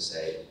 that is to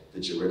say, the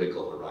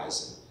juridical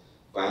horizon.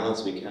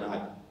 Violence we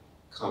cannot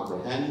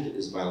comprehend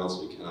is violence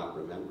we cannot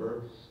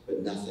remember,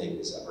 but nothing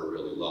is ever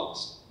really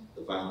lost.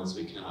 The violence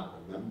we cannot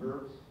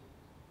remember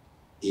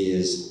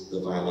is the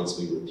violence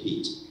we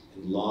repeat.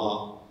 And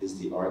law is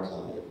the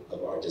archive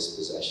of our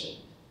dispossession,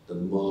 the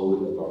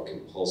mode of our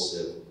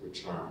compulsive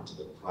return to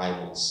the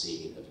primal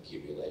scene of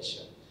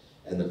accumulation,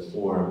 and the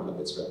form of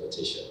its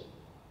repetition.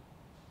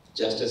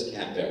 Justice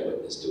can't bear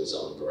witness to its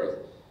own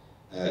birth.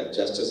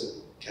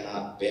 Justice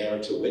cannot bear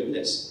to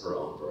witness her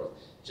own birth.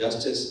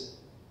 Justice,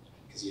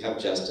 because you have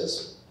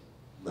justice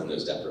when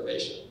there's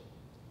deprivation.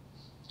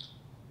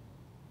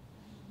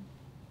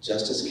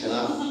 Justice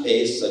cannot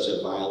face such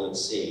a violent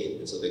scene,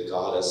 and so the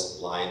goddess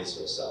blinds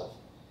herself.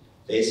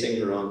 Facing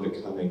her own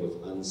becoming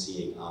with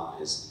unseeing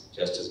eyes,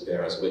 justice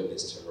bears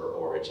witness to her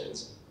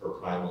origins, her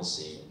primal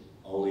scene,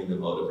 only in the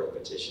mode of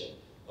repetition,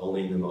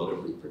 only in the mode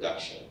of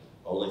reproduction,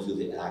 only through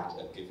the act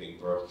of giving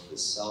birth to the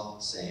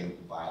self-same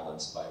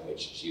violence by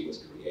which she was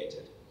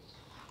created.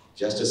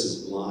 Justice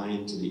is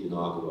blind to the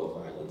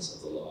inaugural violence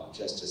of the law.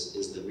 Justice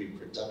is the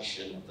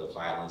reproduction of the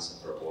violence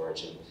of her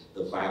origin,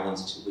 the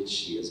violence to which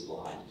she is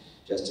blind.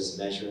 Justice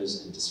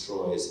measures and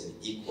destroys in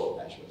equal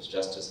measures.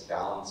 Justice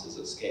balances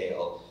a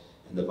scale,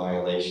 and the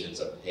violations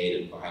are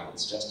paid in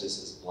violence. Justice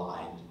is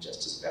blind.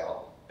 Justice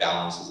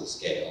balances a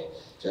scale.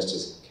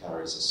 Justice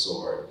carries a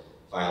sword.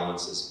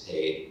 Violence is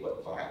paid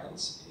what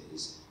violence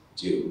is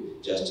due.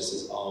 Justice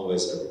is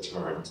always a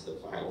return to the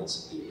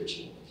violence of the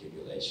original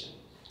accumulation.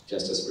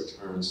 Justice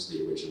returns to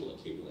the original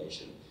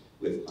accumulation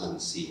with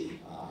unseeing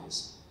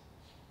eyes.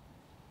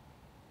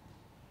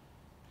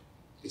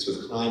 It's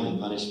with crime and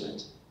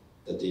punishment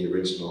that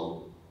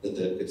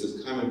it's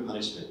with crime and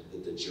punishment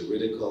that the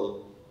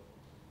juridical,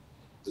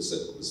 this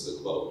is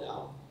a quote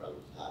now from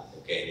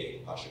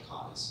Evgeny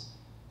Pashakanis,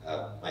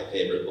 my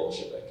favorite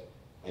Bolshevik.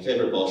 My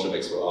favorite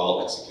Bolsheviks were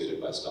all executed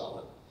by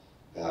Stalin,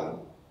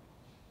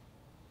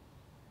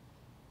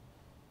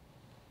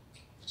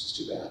 which is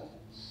too bad.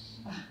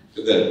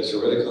 The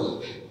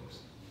juridical,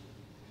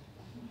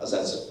 how's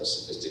that so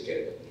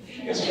sophisticated?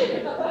 I'm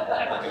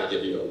not going to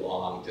give you a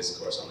long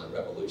discourse on the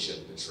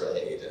revolution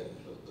betrayed and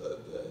the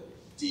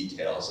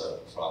details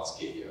of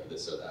Trotsky or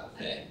this or that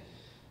thing.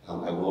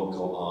 I won't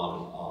go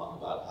on and on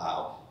about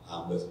how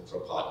I'm with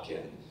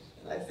Kropotkin,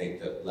 and I think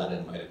that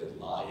Lenin might have been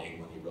lying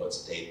when he wrote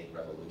State and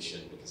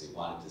Revolution because he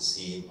wanted to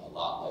seem a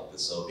lot like the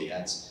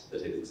Soviets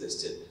that had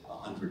existed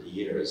 100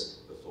 years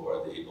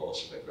before the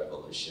Bolshevik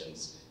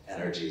revolutions.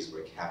 Energies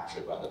were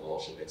captured by the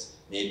Bolsheviks.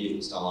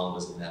 Maybe Stalin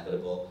was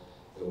inevitable.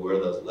 There were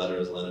those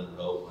letters Lenin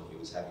wrote when he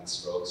was having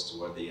strokes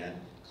toward the end.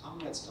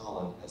 Comrade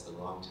Stalin has the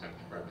wrong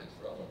temperament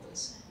for all of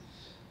this.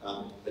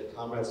 But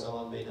Comrade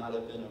Stalin may not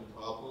have been a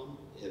problem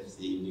if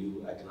the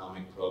new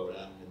economic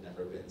program had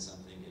never been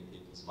something in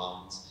people's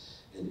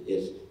minds, and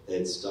if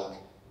they'd stuck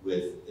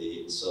with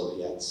the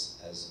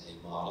Soviets as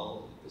a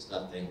model. There's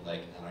nothing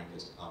like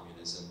anarchist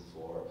communism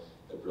for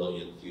a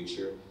brilliant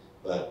future,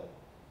 but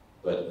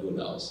who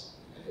knows?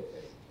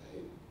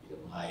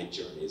 My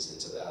journeys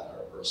into that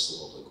are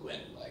Ursula Le Guin,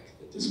 like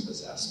The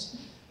Dispossessed,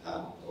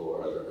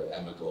 or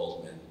Emma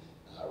Goldman,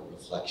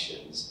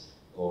 Reflections,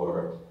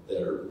 or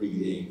their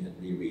reading and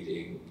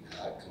rereading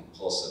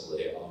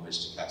compulsively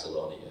Homage to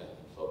Catalonia,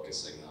 and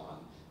focusing on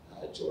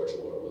George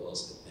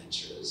Orwell's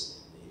adventures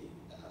in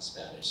the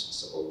Spanish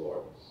Civil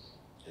War,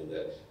 and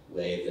the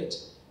way that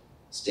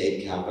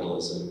state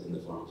capitalism in the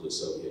form of the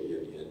Soviet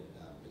Union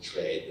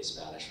betrayed the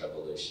Spanish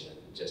Revolution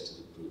just as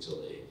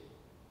brutally,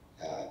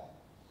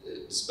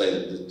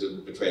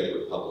 betrayed the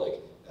Republic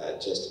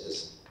just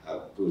as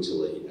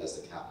brutally as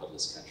the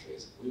capitalist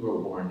countries. We were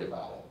warned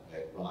about it,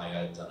 right?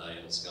 Raya,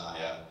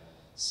 Danayevskaya,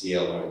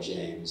 C.L.R.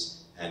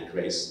 James and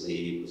Grace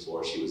Lee,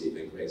 before she was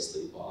even Grace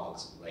Lee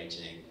Boggs,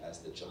 writing as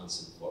the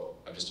Johnson Forest.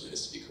 I'm just doing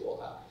this to be cool,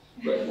 huh?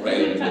 But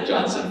writing as the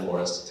Johnson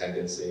Forest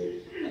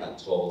tendency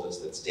told us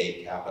that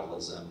state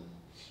capitalism,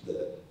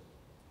 the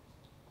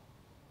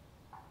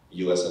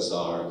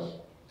USSR,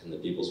 and the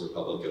People's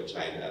Republic of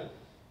China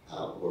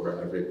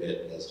were every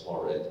bit as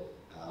horrid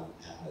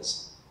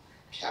as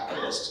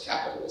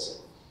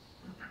capitalism.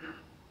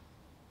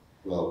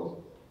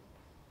 Well,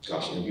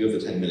 gosh, in view of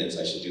the 10 minutes,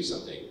 I should do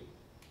something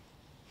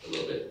a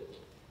little bit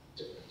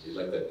different. Do you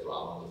like that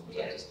drama with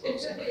which I just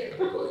close somebody? I'm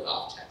going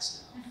off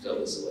text now. Fill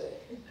this away.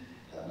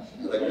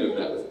 I like doing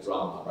that with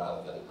drama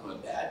rather than I'm a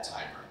bad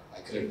timer.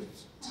 I could have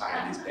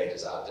timed these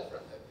pages out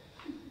differently.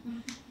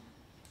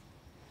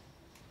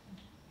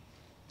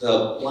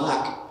 The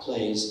black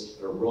plays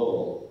a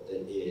role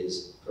that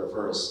is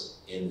perverse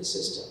in the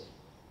system.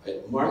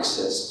 Right?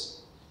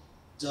 Marxists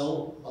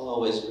don't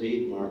always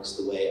read Marx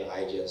the way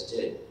I just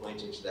did,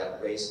 pointing to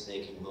that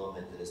race-making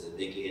moment that is the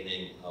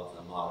beginning of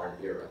the modern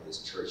era, this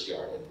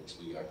churchyard in which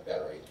we are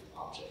buried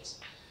objects.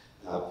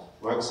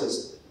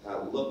 Marxists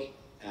look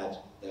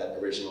at that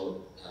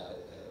original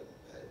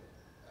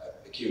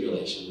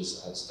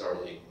accumulations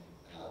starting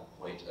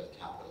point of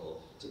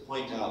capital to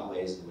point out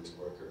ways in which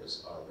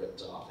workers are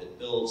ripped off. It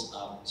builds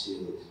up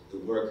to the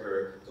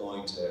worker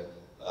going to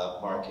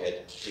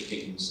market,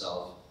 thinking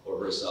himself or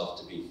herself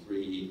to be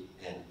free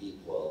and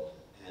equal,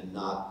 and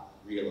not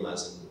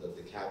realizing that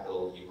the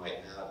capital you might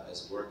have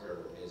as a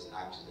worker is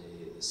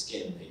actually the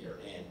skin that you're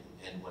in.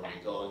 And when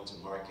you're going to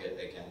market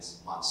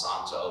against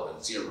Monsanto and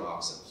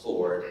Xerox and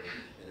Ford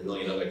and a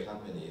million other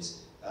companies,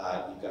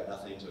 you've got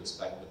nothing to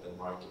expect from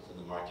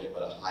the market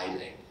but a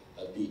hiding,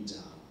 a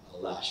beatdown, a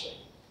lashing,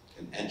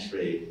 an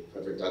entry,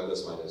 Frederick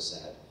Douglass might have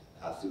said,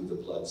 through the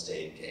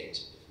blood-stained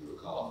gate. If you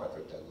recall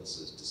Frederick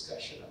Douglass's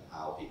discussion of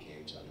how he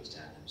came to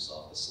understand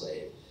himself a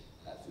slave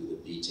through the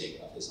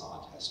beating of his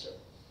Aunt Hester.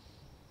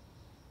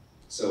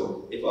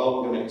 So if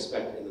all we're going to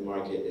expect in the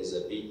market is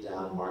a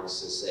beatdown,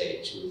 Marxists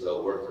say, to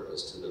the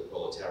workers, to the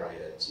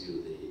proletariat,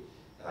 to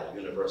the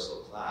universal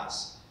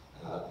class,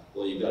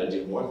 well, you've got to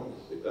do more than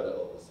that. We've got to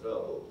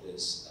overthrow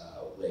this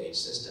wage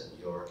system.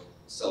 Your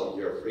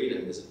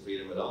freedom isn't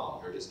freedom at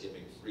all. You're just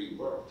giving free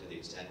work to the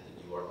extent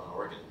that you are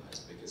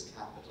unorganized, because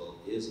capital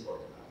is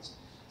organized.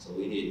 So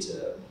we need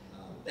to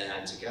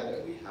band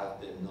together. We have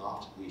been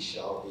not, we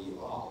shall be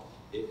all.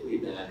 If we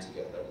band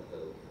together,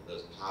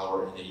 there's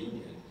power in the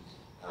union,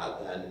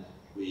 then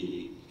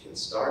we can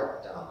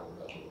start down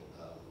the road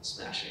of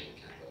smashing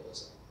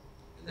capitalism,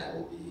 and that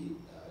will be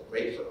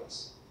great for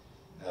us.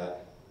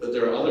 But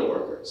there are other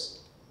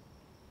workers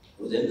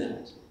within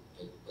that.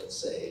 Let's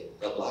say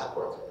the black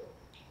worker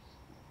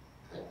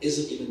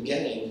isn't even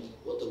getting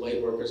what the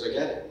white workers are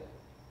getting.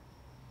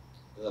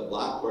 The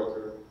black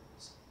worker's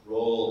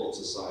role in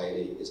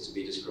society is to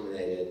be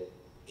discriminated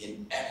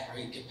in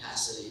every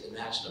capacity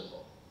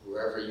imaginable.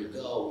 Wherever you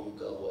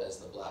go as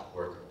the black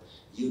worker,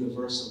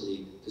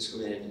 universally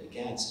discriminated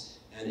against,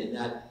 and in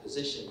that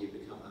position you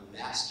become a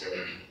master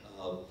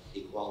of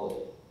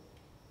equality.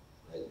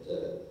 Right?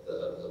 The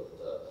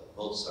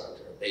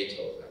Mozart or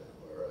Beethoven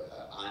or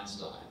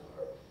Einstein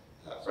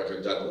or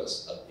Frederick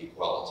Douglass of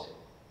equality,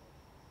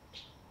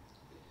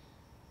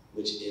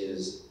 which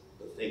is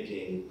the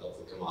thinking of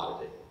the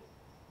commodity.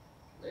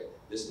 Right?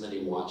 This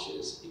many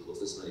watches equals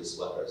this many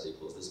sweaters,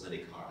 equals this many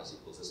cars,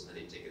 equals this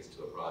many tickets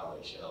to a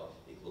Broadway show,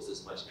 equals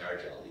this much air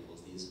gel,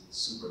 equals these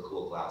super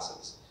cool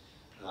glasses.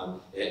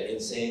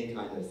 Insane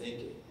kind of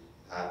thinking.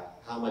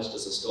 How much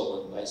does a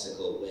stolen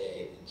bicycle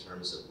weigh in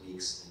terms of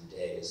weeks and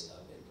days of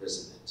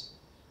imprisonment?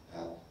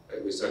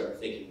 Right? We start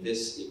thinking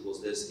this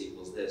equals this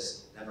equals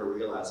this, never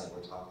realizing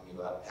we're talking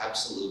about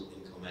absolute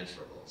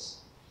incommensurables.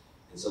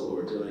 And so what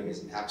we're doing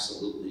is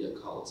absolutely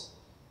occult,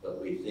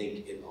 but we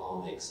think it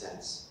all makes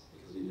sense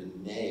because we've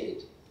been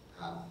made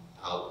out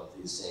of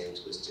these same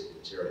twisted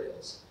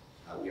materials.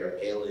 We are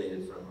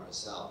alienated from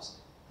ourselves.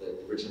 The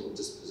original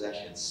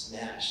dispossession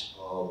smashed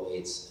all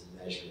weights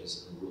and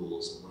measures and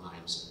rules and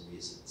rhymes and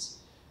reasons.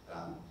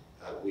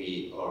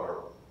 We are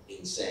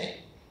insane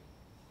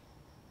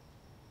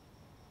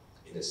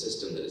in a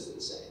system that is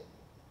insane.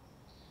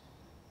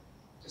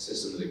 A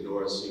system that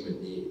ignores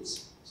human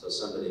needs, so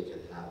somebody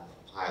can have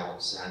a pile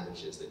of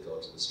sandwiches that go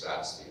to the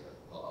stratosphere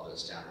while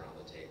others stand around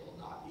the table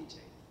not eating.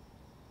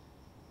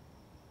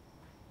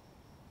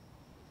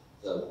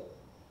 The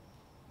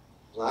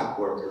black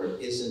worker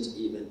isn't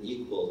even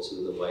equal to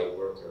the white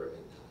worker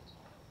in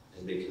that,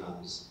 and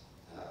becomes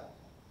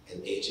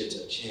an agent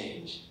of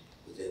change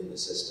within the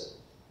system.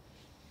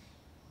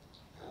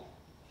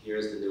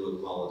 Here's the new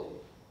equality.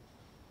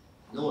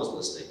 No one's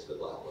listening to the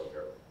black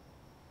worker.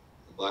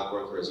 The black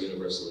worker is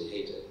universally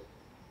hated,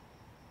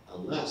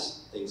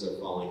 unless things are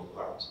falling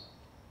apart.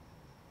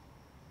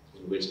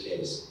 In which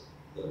case,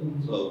 the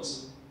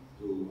folks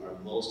who are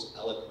most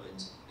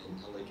eloquent and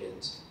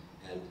elegant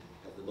and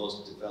have the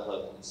most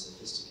developed and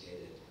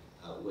sophisticated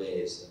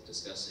ways of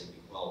discussing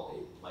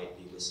equality might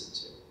be listened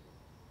to.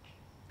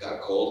 Got a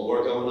Cold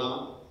War going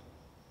on?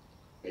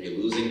 Are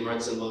you losing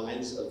hearts and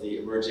minds of the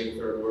emerging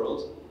third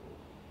world?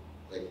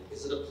 Like,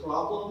 is it a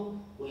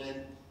problem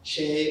when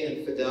Che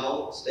and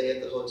Fidel stay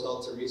at the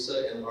Hotel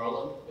Teresa in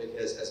Harlem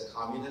because as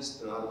communists,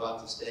 they're not about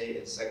to stay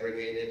in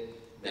segregated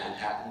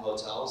Manhattan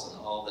hotels and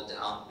all the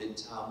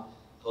midtown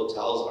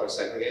hotels are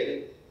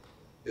segregated?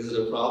 Is it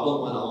a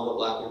problem when all the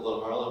black people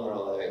in Harlem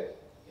are like,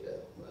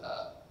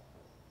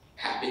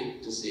 happy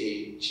to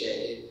see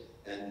Che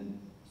and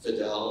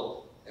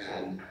Fidel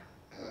and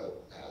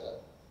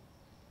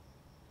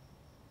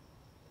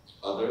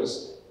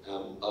others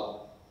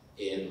up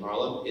in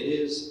Harlem? It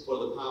is for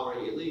the power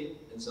elite,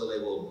 and so they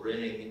will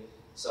bring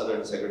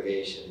Southern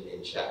segregation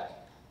in check.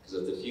 Because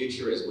if the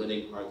future is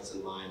winning hearts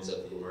and minds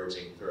of the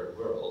emerging third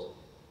world,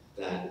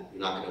 then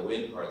you're not going to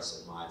win hearts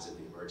and minds of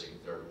the emerging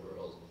third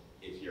world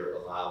if you're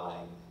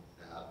allowing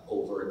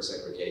overt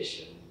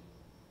segregation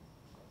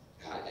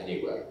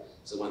anywhere.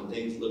 So when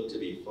things look to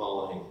be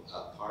falling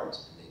apart,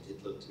 and they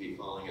did look to be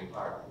falling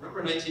apart,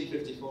 remember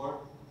 1954?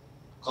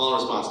 Call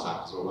and response time,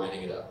 because we're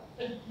winding it up.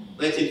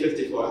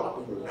 1954, I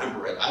don't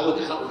remember it. I don't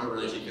remember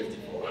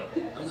 1954.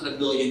 I'm not a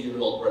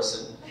million-year-old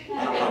person.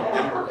 I don't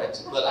remember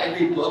it. But I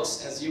read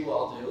books, as you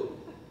all do.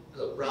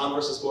 Brown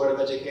versus Board of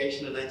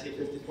Education in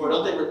 1954.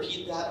 Don't they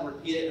repeat that and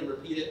repeat it and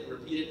repeat it and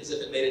repeat it as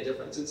if it made a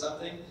difference in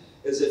something?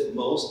 As if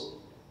most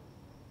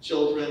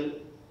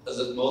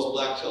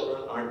black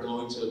children aren't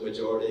going to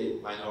majority,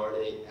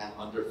 minority, and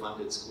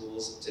underfunded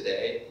schools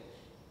today,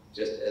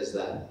 just as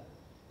that.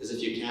 As if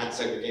you can't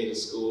segregate a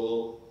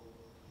school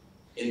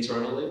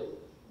internally,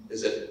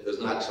 as if there's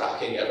not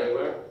tracking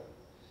everywhere,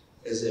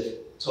 as if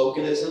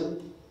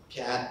tokenism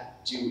can't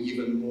do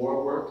even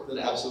more work than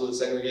absolute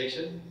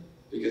segregation,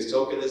 because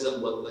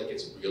tokenism looked like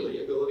it's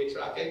really ability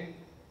tracking.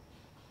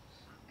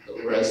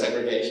 Whereas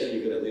segregation,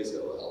 you could at least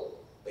go, well,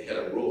 they had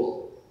a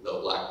rule,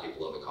 no black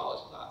people in the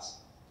college class,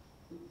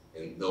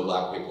 and no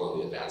black people in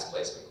the advanced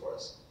placement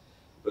course.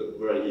 But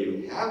where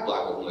you have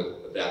black people in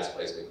the advanced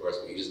placement course,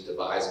 but you just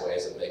devise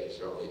ways of making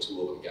sure only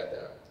 2 of them get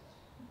there,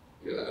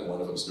 and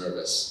one of them's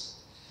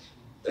nervous,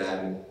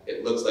 then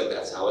it looks like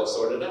that's how it's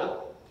sorted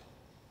out,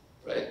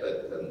 right?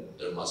 But then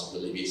there must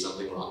really be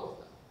something wrong with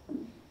them.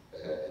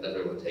 And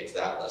everyone takes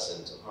that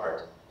lesson to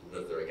heart,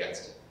 even if they're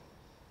against it.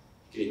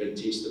 You can even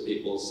teach the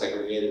people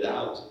segregated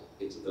out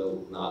into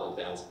the not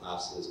advanced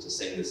classes to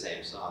sing the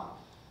same song.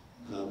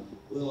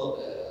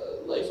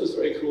 Life was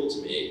very cruel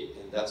to me,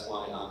 and that's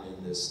why I'm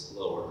in this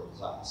lower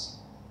class.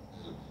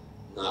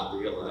 Not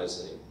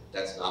realizing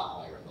that's not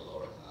why you're in the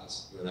lower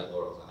class. You're in that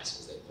lower class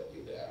because they put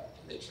you there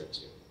and they tricked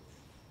you.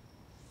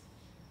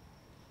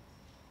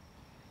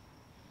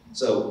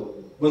 So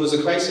when there's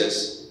a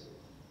crisis,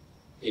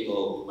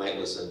 people might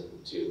listen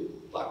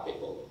to black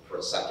people for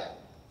a second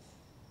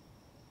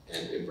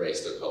and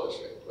embrace their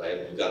poetry,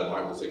 right? We've got a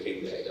Martin Luther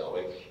King Day, don't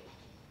we?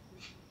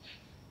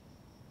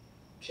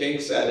 King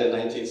said in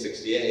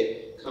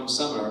 1968, come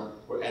summer,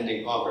 we're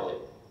ending poverty.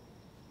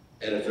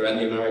 And if there are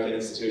any American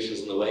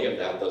institutions in the way of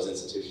that, those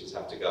institutions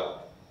have to go.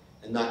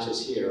 And not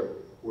just here,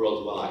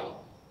 worldwide.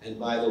 And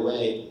by the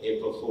way,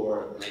 April 4,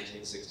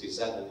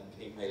 1967,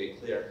 King made it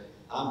clear,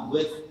 I'm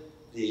with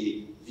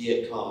the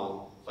Viet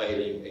Cong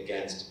fighting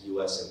against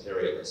US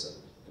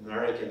imperialism.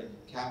 American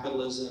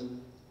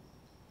capitalism,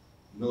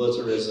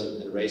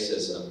 militarism, and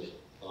racism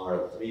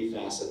are 3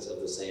 facets of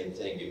the same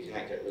thing. You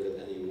can't get rid of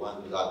any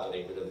one without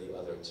getting rid of the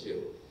other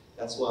 2.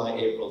 That's why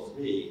April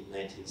 3,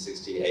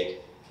 1968,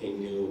 King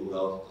knew,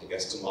 well, I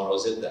guess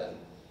tomorrow's it then.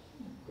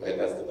 Right?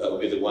 That would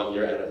be the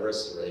 1-year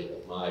anniversary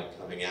of my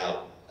coming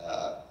out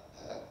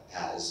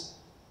as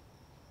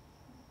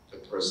a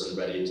person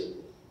ready to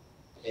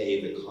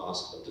pay the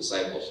cost of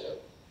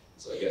discipleship.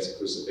 So I guess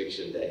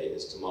Crucifixion Day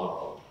is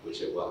tomorrow,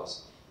 which it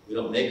was. We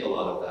don't make a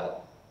lot of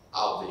that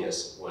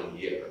obvious 1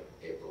 year,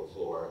 April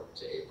 4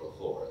 to April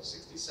 4,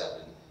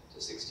 67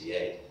 to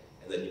 68,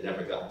 and then you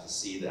never got to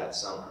see that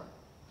summer.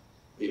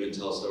 We even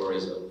tell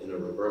stories in a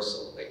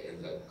reversal, like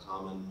in the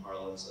common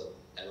parlance of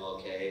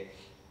MLK,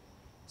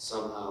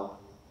 somehow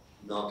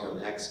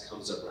Malcolm X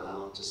comes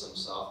around to some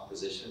soft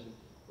position,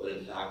 when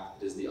in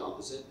fact it is the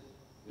opposite.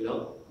 We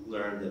don't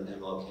learn that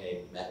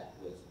MLK met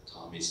with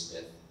Tommy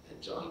Smith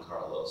and John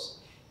Carlos.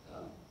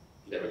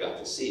 He never got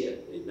to see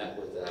it, but he met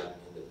with them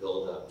in the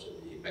build-up to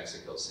the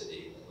Mexico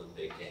City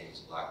Olympic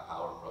Games Black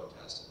Power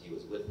protest, and he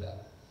was with them.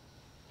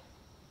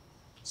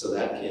 So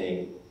that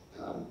king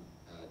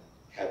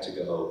had to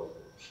go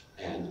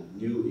and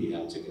knew he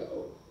had to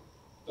go,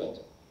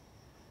 but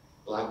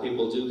black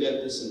people do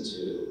get listened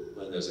to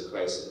when there's a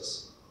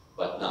crisis,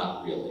 but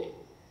not really.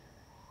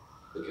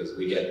 Because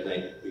we get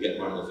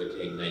Martin Luther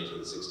King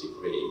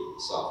 1963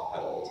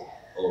 soft-pedaled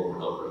over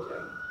and over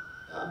again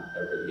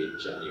every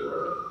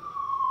January.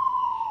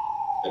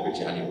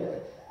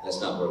 That's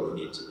not where we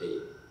need to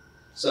be.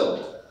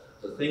 So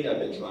the thing I've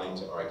been trying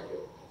to argue,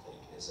 I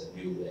think, is a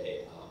new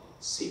way of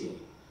seeing,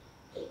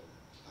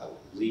 of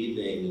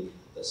leaving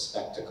the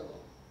spectacle,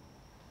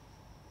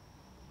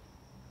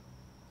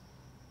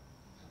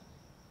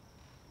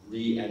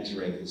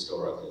 re-entering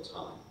historical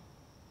time.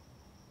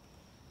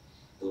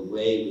 The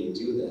way we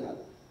do that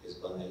is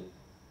by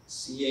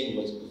seeing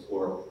what's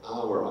before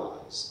our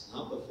eyes,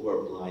 not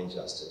before blind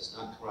justice,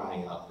 not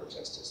crying out for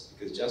justice,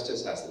 because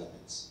justice has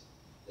limits,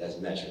 it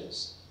has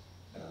measures.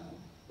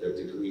 There are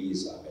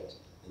degrees of it,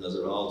 and those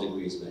are all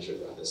degrees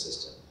measured by the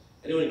system.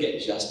 Anyone get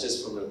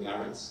justice from their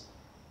parents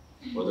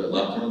or their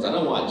loved ones? I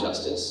don't want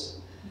justice.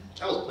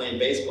 I was playing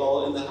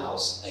baseball in the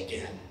house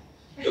again.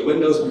 The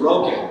window's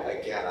broken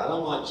again. I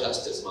don't want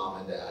justice,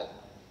 Mom and Dad.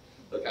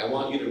 Look, I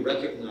want you to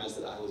recognize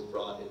that I was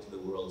brought into the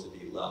world to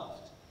be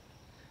loved.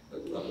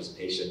 That love is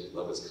patient,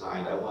 love is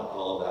kind. I want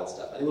all of that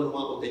stuff. Anyone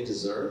want what they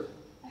deserve?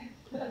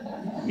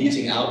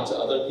 Meting out to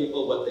other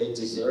people what they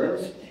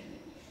deserve?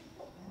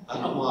 I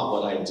don't want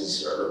what I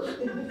deserve.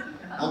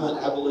 I'm an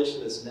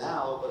abolitionist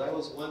now, but I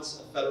was once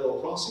a federal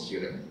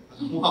prosecutor. I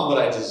don't want what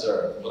I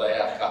deserve, what I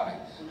have coming.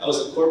 I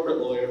was a corporate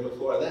lawyer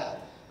before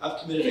that. I've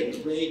committed a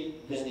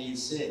great many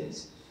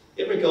sins.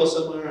 You ever go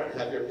somewhere and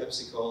have your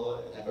Pepsi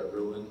Cola and have it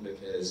ruined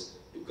because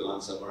you've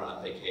gone somewhere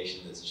on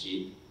vacation that's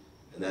cheap,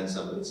 and then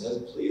somebody says,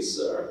 "Please,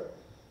 sir."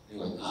 And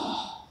you're like,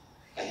 "Ah,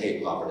 I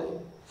hate poverty.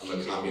 I'm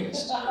a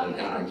communist, I'm an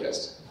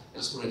anarchist. I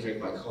just want to drink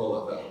my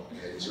cola, though,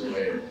 and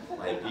enjoy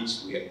my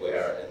beach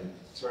wear and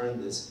turn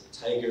this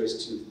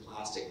tiger's tooth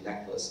plastic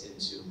necklace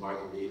into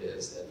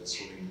margaritas at the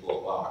swimming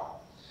pool bar,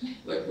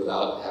 like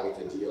without having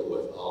to deal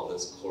with all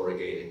this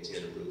corrugated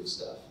tin roof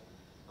stuff.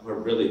 I'm a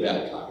really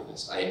bad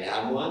communist. I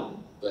am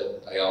one,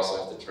 but I also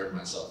have to turn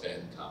myself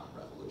in common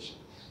revolution.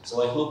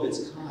 So I hope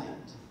it's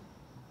kind.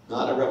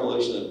 Not a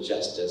revolution of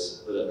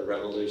justice, but a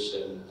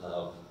revolution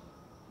of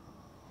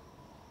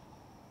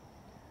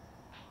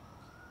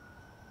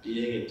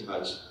being in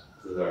touch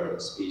with our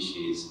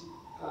species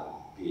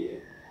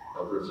being,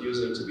 of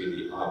refusing to be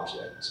the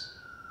object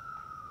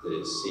that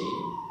is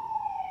seen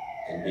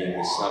and being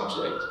the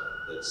subject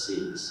that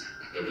sees,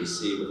 that we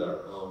see with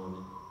our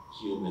own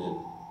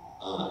human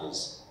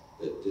eyes,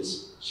 that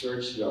this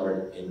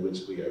churchyard in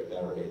which we are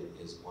buried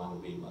is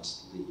one we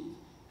must leave.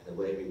 And the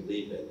way we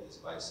leave it is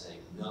by saying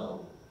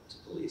no to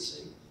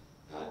policing,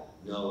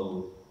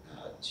 no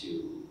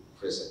to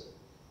prison.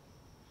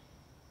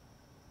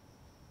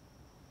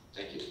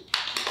 Thank you.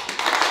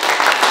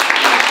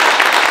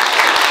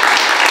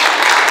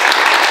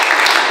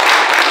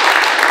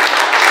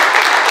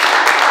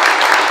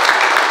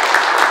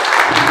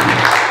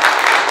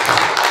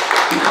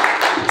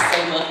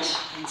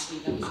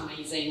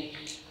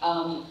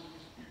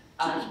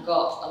 I've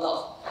got a lot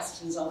of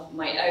questions of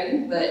my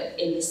own, but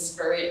in the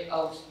spirit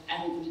of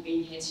everybody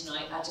being here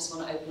tonight, I just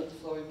want to open up the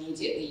floor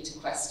immediately to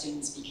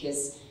questions,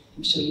 because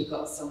I'm sure you've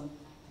got some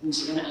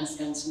things you want to ask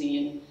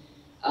Anthony,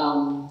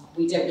 and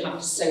we don't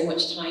have so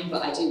much time,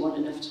 but I do want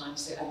enough time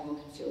so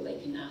everyone can feel they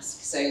can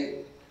ask.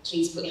 So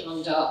please put your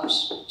hand up,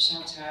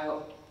 shout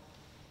out,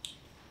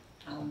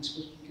 and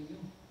we can go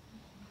on.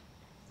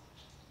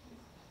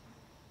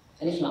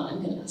 And if not,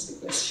 I'm going to ask a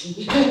question.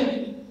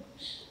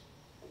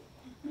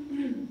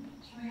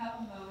 Can we have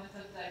a moment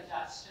of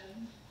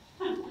digestion?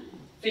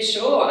 For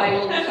sure,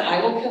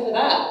 I will cover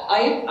that.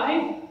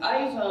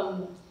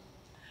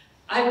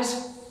 I was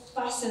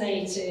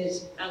fascinated,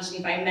 Anthony,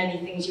 by many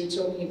things you were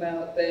talking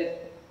about,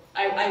 but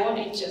I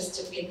wanted just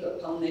to pick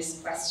up on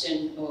this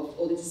question of,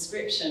 or the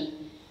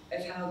description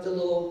of how the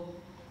law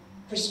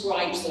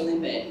prescribes the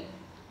limit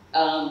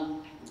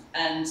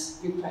and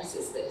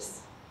represses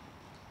this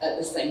at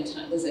the same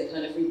time. There's a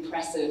kind of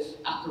repressive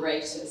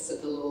apparatus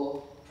that the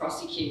law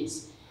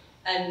prosecutes.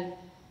 And,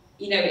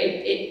 you know,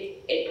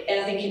 and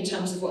I think in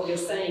terms of what you're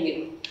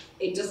saying,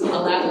 it doesn't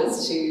allow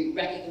us to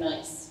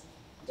recognize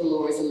the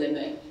law as a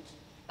limit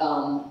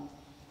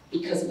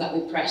because of that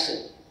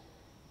repression.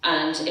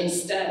 And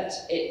instead,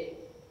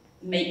 it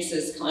makes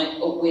us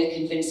we're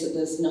convinced that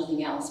there's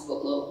nothing else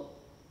but law.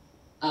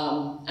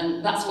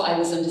 And that's what I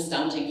was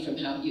understanding from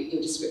how your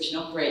description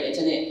operated.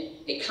 And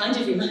it kind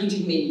of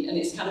reminded me, and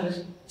it's kind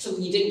of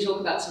something you didn't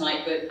talk about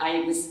tonight, but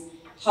I was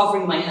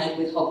hovering my head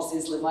with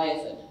Hobbes's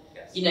Leviathan.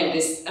 You know,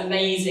 this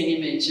amazing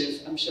image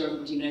of, I'm sure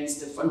everybody knows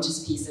the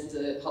frontispiece of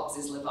the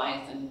Hobbes's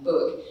Leviathan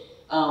book,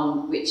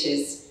 which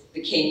is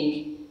the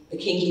kingly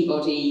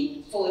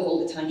body, full of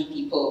all the tiny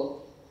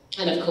people.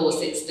 And of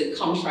course, it's the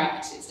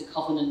contract, it's the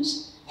covenant,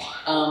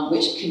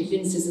 which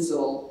convinces us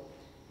all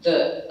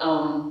that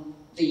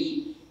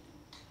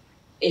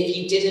if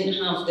you didn't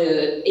have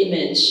the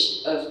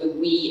image of the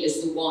we as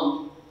the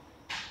one,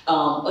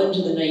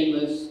 under the name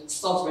of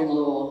sovereign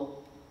law,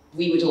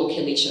 we would all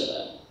kill each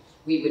other.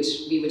 We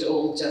would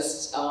all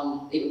just,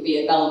 it would be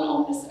a bellum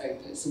omnis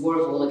opus, a war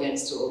of all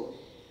against all.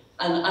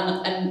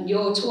 And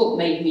your talk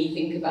made me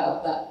think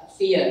about that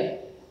fear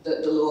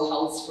that the law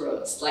holds for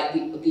us, like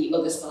the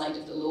other side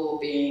of the law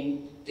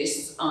being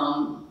this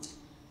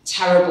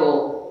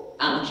terrible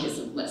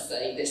anarchism, let's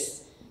say,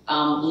 this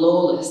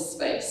lawless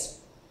space.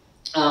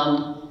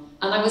 And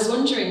I was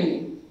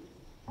wondering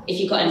if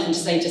you've got anything to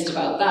say just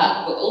about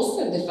that, but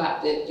also the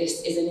fact that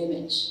this is an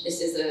image. This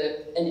is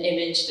an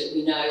image that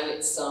we know,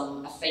 it's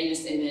a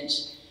famous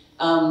image,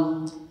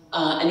 and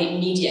it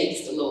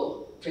mediates the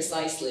law,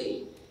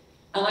 precisely.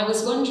 And I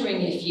was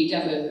wondering if you'd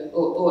ever,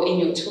 or in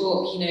your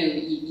talk, you know,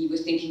 you were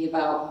thinking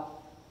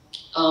about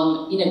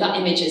you know, that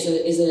image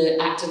is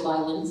an act of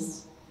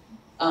violence.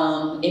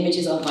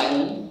 Images are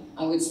violent,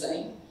 I would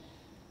say.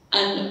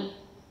 And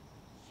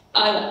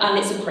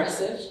it's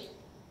oppressive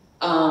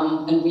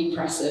and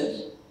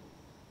repressive.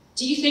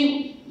 Do you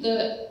think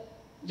that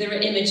there are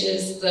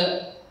images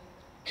that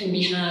can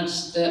be had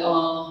that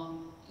are,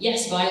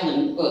 yes,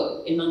 violent,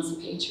 but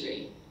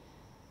emancipatory,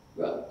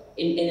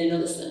 in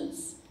another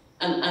sense?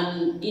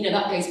 And you know,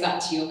 that goes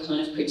back to your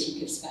kind of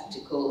critique of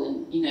spectacle,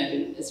 and you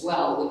know, as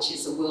well, which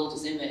is the world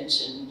as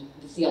image and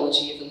the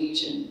theology of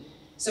illusion.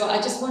 So I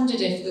just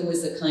wondered if there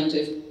was a kind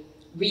of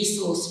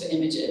resource for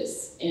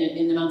images in an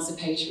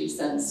emancipatory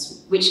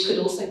sense, which could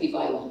also be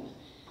violent,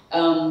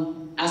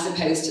 as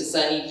opposed to,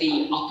 say,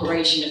 the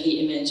operation of the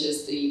image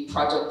as the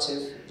product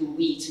of the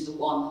we to the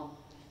one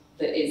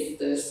that is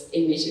this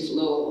image of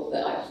law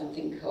that I often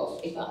think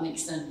of, if that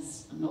makes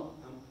sense. I'm not...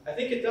 I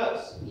think it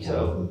does. Yeah.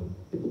 So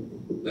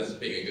that's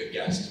being a good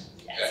guest.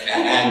 Yes.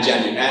 And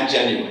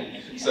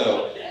genuine.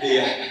 So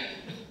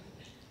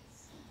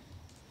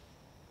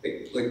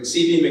like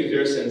C.B.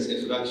 McPherson's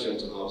introduction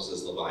to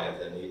Hobbes's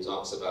Leviathan, he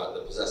talks about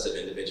the possessive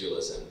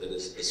individualism that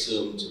is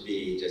assumed to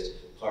be just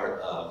part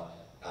of,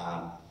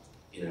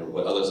 you know,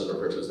 what others have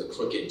referred to as the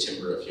crooked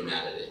timber of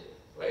humanity,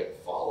 right?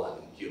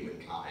 Fallen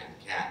humankind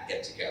can't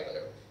get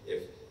together.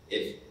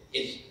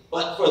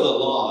 But for the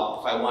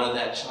law, if I wanted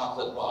that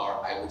chocolate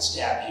bar, I would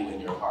stab you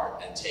in your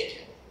heart and take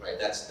it, right?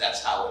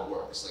 That's how it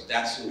works. Like,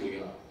 that's who we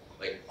are.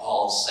 Like,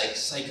 all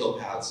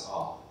psychopaths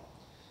are.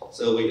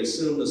 So we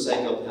assume the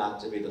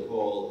psychopath to be the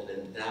whole, and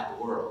in that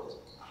world,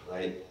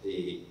 right,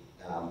 it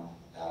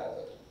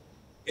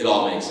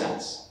all makes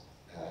sense.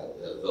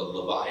 The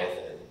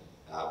Leviathan,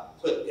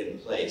 put in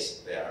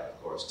place there,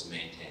 of course, to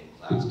maintain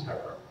class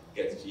terror,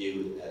 gets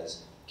viewed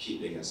as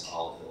keeping us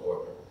all in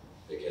order.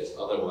 Because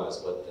otherwise,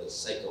 what the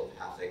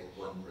psychopathic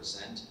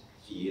 1%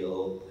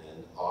 feel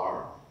and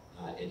are,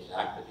 in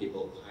fact, the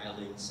people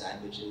piling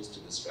sandwiches to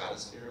the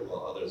stratosphere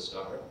while others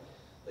starve,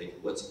 like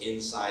what's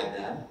inside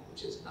them,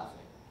 which is nothing.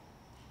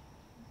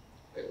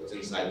 Right? What's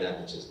inside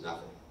them, which is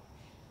nothing,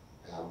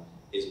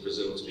 is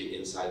presumed to be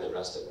inside the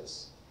rest of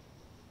us.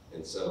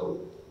 And so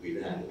we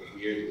then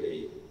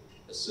weirdly,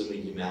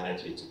 assuming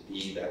humanity to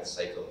be that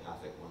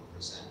psychopathic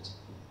 1%,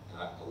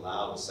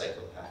 allow the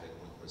psychopathic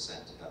 1%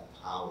 to have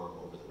power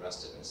over the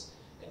rest of us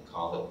and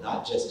call it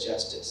not just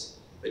justice,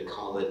 but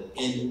call it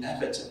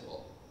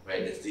inevitable,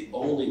 right? It's the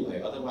only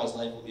way, otherwise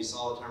life will be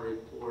solitary,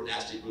 poor,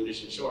 nasty,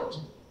 brutish, and short.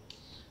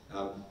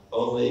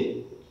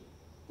 Only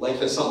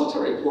life is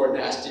solitary, poor,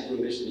 nasty,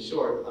 brutish, and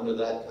short under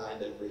that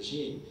kind of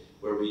regime,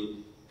 where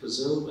we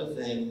presume a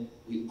thing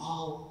we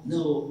all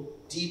know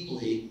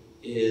deeply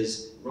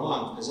is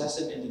wrong.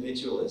 Possessive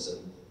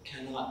individualism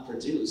cannot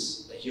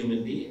produce a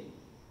human being.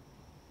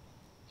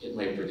 It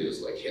might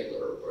produce like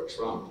Hitler or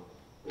Trump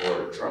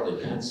or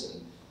Charlie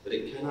Manson, but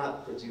it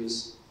cannot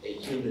produce a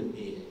human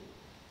being.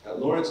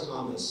 Lawrence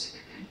Thomas,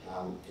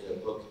 in a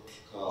book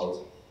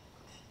called,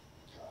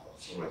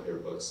 one of my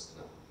favorite books,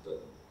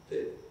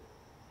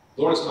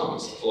 Lawrence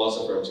Thomas, a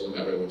philosopher to whom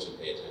everyone should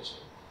pay attention,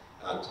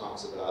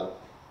 talks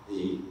about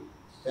the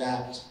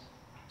fact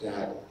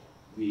that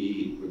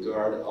we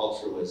regard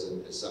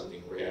altruism as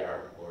something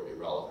rare or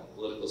irrelevant.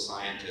 Political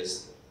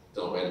scientists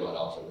don't write about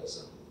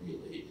altruism,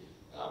 really.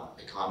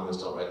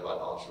 Economists don't write about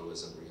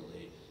altruism,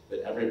 really. But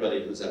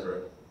everybody who's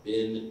ever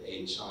been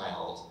a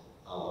child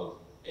of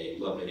a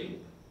loving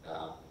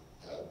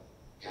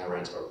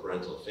parent or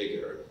parental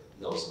figure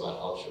knows about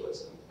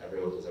altruism.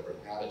 Everyone who's ever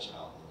had a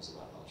child knows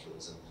about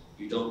altruism.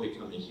 You don't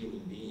become a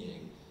human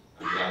being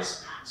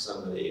unless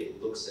somebody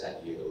looks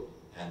at you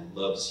and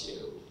loves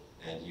you,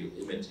 and you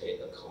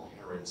imitate a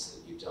coherence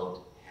that you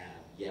don't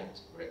have yet.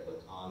 Right?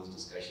 Lacan's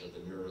discussion of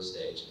the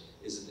neurostage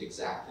isn't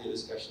exactly a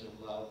discussion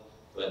of love,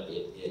 but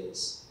it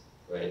is.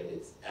 Right?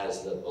 It's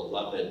as the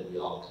beloved we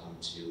all come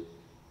to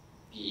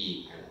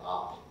be and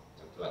I.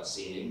 Talk about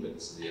seeing, but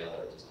this is the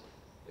other. Just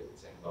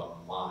talk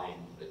about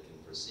mind that can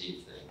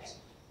perceive things.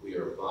 We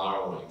are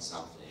borrowing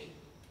something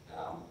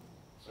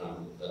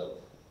from the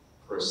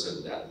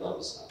person that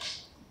loves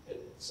us at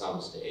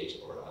some stage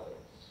or other.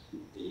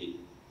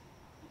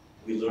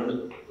 We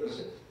learn,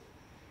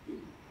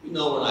 we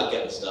know we're not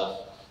getting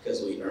stuff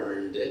because we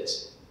earned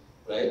it,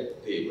 right?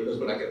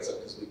 We're not getting stuff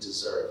because we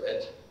deserve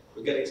it.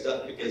 We're getting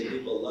stuff because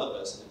people love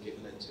us and have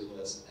given it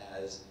to us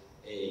as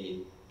a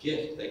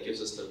gift that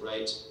gives us the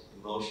right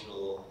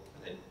emotional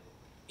kind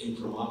of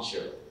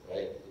imprimatur,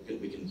 right?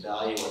 We can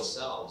value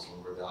ourselves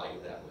when we're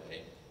valued that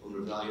way. When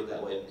we're valued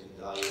that way, we can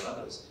value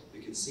others.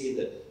 We can see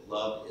that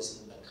love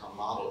isn't a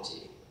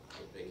commodity,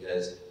 right?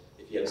 Because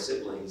if you have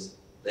siblings,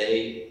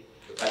 the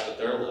fact that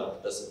they're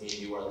loved doesn't mean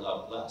you are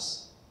loved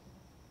less,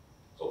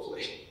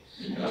 hopefully.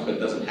 But it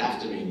doesn't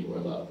have to mean you are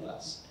loved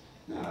less.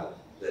 That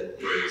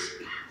is,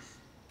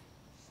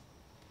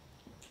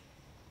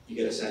 you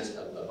get a sense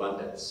of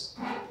abundance,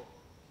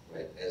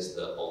 right, as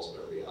the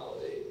ultimate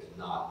reality and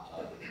not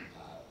of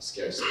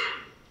scarcity.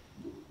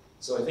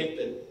 So I think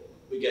that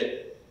we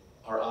get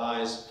our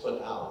eyes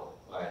put out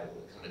by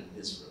the kind of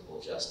miserable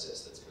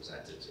justice that's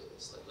presented to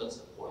us. Like, let's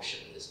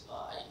apportion this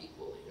pie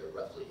equally or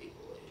roughly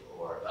equally,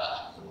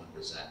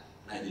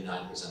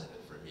 99% of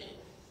it for me,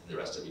 and the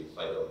rest of you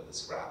fight over the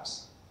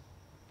scraps.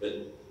 But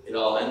it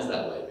all ends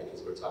that way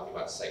because we're talking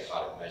about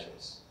psychotic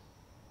measures.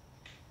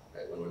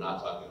 Right? When we're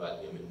not talking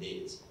about human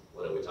needs,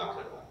 what are we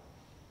talking about?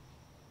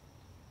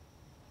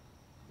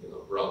 You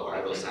know, why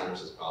are those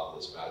sandwiches part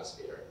of the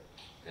stratosphere?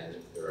 And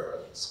there are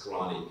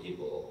scrawny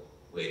people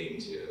waiting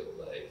to,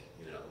 like,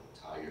 you know,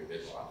 tie your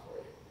bib on for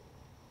you.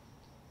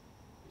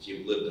 If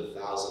you've lived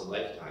 1,000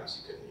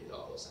 lifetimes, you couldn't eat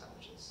all those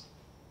sandwiches.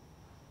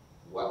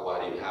 Why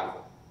do you have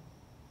them?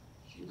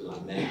 You've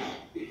gone mad.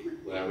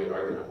 Why are we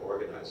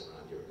organized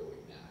around here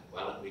going mad?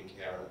 Why don't we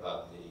care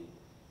about the,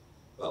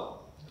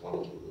 well, I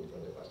want to keep room for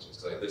other questions.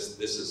 So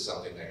this is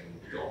something that can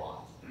go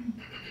on,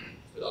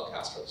 Fidel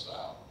Castro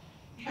style,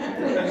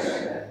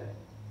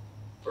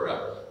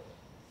 forever.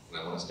 And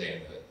I want to stay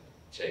in the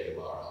Che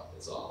Guevara,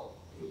 it's all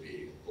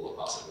movie, full of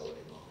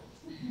possibility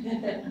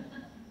moment.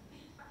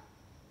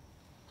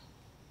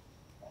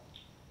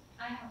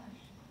 I have a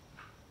question.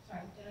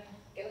 Sorry, did I?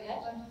 Go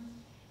ahead.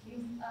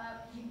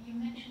 You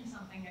mentioned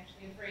something,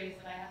 actually, a phrase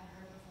that I haven't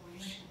heard before. You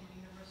mentioned the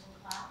universal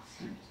class.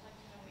 I'd just like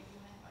to know what you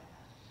meant by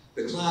that.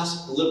 The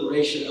class, the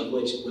liberation of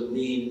which would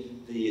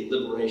mean the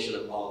liberation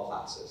of all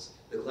classes.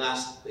 The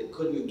class that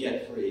couldn't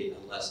get free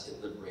unless it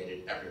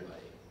liberated everybody.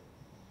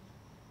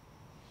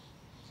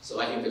 So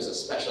I think there's a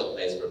special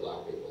place for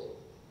black people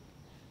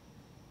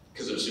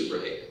because they're super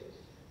hated.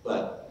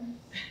 But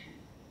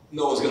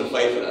no one's going to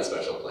fight for that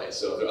special place.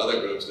 So if there are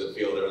other groups that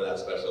feel they're in that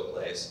special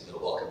place, you know,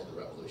 welcome to the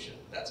revolution.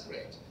 That's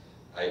great.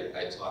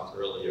 I talked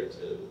earlier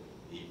to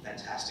the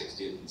fantastic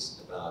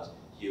students about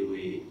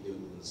Huey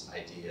Newton's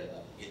idea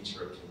of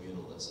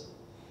intercommunalism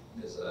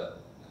as a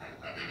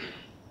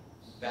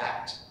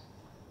fact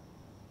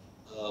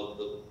of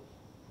the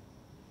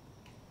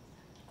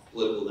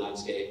political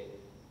landscape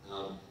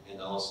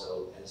and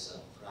also as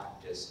a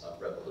practice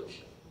of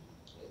revolution.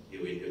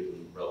 Huey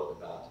Newton wrote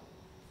about,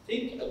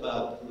 think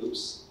about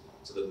groups,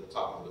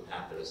 talking to the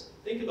Panthers,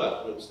 think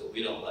about groups that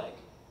we don't like.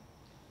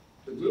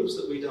 The groups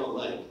that we don't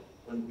like,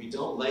 when we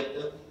don't like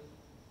them,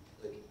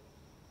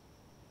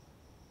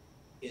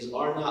 is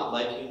our not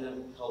liking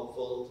them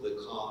helpful to the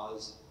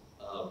cause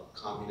of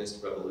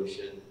communist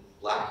revolution,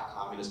 black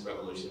communist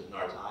revolution in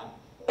our time?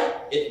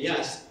 If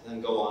yes,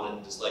 then go on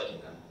and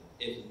disliking them.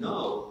 If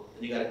no,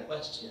 then you gotta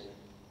question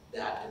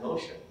that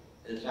emotion.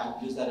 And in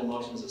fact, use that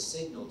emotion as a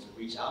signal to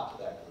reach out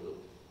to that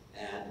group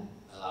and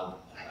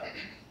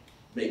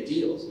make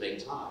deals, make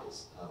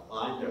ties,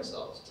 bind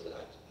ourselves to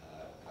that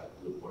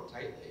group more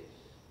tightly.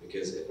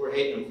 Because if we're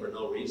hating them for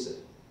no reason,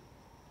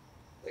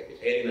 like if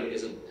hating them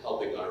isn't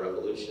helping our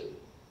revolution,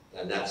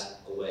 then that's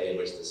a way in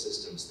which the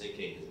system's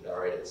thinking has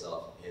buried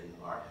itself in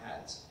our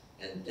heads.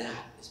 And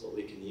that is what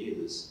we can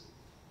use,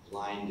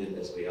 blinded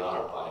as we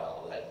are by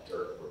all that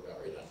dirt we're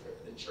buried under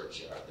in the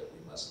churchyard that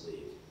we must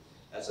leave.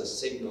 That's a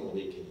signal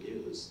we can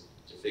use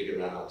to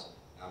figure out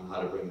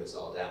how to bring this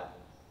all down.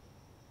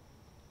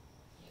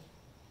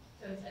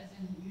 So it's as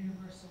in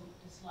universal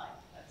dislike,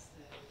 that's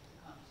the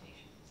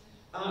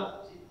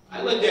connotation.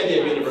 I like the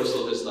idea of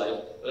universal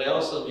dislike, but I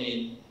also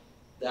mean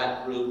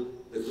that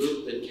group, the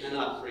group that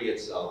cannot free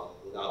itself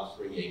without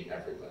freeing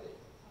everybody.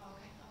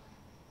 Okay.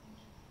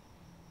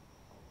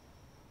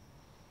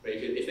 Right?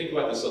 If you think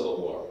about the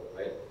Civil War,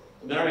 right?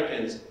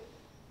 Americans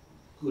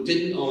who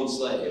didn't own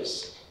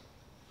slaves,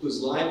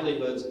 whose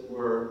livelihoods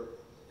were,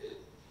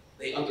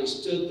 they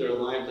understood their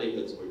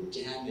livelihoods were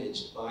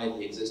damaged by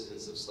the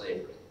existence of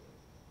slavery.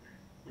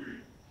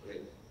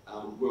 Right?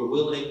 Were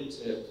willing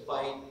to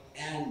fight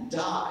and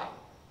die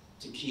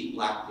to keep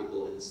black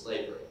people in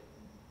slavery.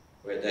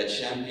 Right? That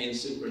champagne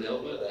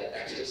supernova, that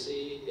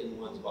ecstasy in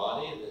one's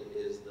body that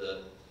is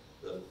the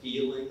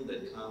feeling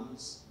that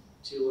comes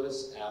to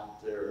us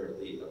after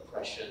the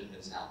oppression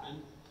has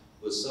happened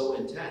was so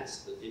intense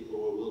that people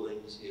were willing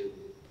to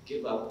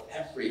give up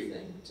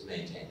everything to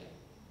maintain it.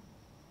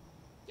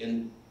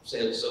 And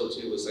so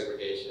too with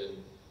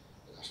segregation.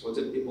 Gosh, what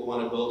did people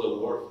want to build a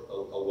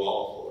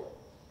wall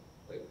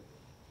for? Like,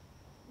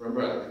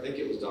 remember, I think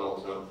it was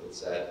Donald Trump that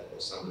said, or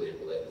somebody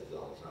related to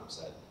Donald Trump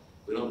said,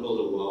 if we don't build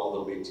a wall,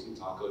 there'll be 2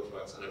 taco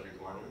trucks on every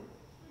corner.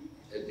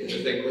 And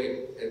you think,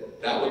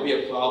 wait, that would be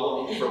a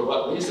problem? For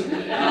what reason?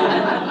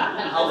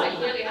 I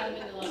clearly haven't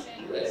been to Los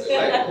Angeles.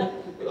 Right.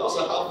 But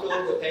also, how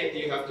filled with hate do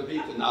you have to be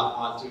to not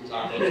want 2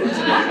 taco trucks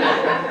on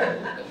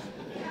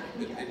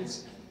every corner?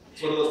 It's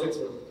one of those things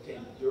where, okay,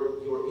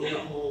 you're in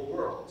a whole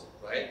world,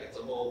 right? That's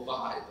a whole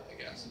vibe,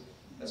 I guess.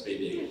 That's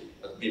me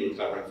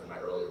recovering from my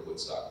earlier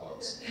Woodstock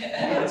quotes.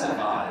 It's a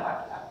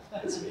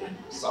vibe. It's me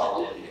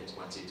solidly in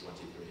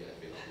 2023, I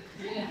feel.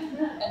 Yeah.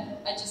 And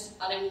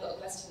I know we've got a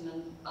question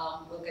and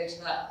we'll go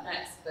to that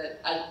next,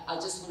 but I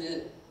just want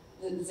to,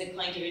 there's a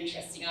kind of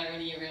interesting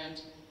irony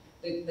around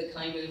the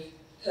kind of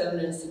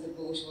permanence of the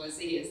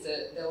bourgeoisie is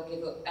that they'll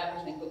give up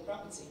everything but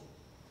property,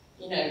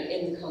 you know,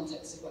 in the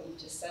context of what you've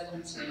just said,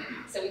 Anthony.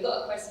 So we've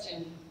got a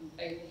question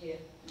over here.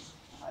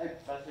 Hi,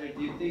 Professor.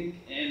 Do you think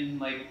in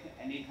like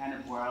any kind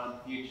of world,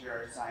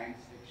 future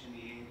science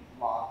fiction-y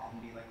law can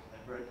be like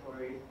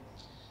liberatory?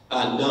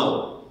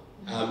 No,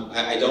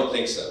 I don't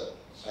think so.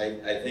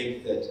 I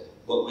think that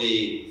what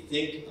we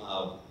think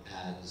of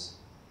as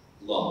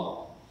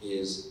law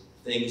is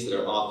things that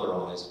are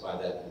authorized by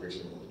that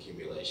original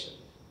accumulation.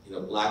 You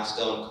know,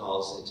 Blackstone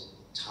calls it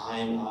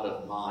time out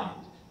of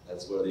mind.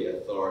 That's where the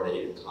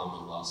authority in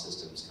common law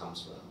systems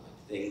comes from.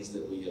 Like things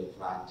that we have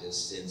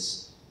practiced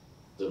since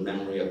the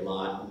memory of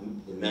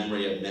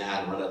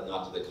man runneth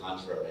not to the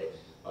contrary,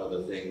 are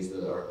the things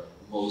that are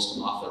most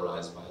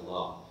authorized by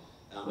law.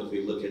 If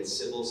we look at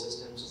civil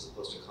systems as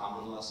opposed to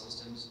common law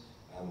systems,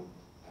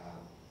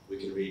 we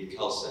can read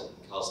Kelsen.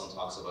 Kelsen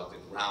talks about the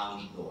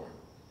ground norm,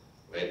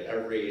 right?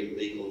 Every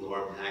legal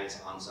norm hangs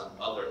on some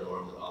other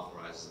norm that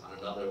authorizes on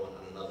another one,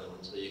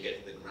 until you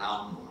get to the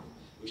ground norm,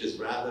 which is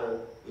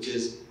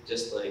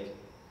just like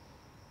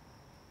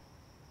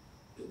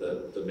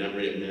the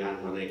memory of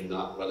man running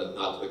not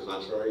to the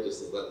contrary,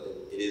 just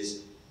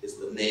as it's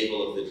the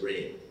navel of the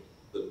dream,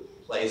 the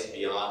place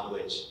beyond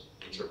which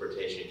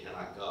interpretation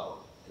cannot go.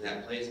 And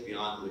that place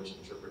beyond which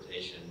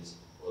interpretations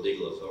or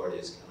legal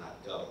authorities cannot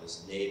go,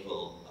 this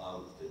navel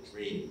of the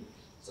dream,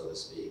 so to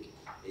speak,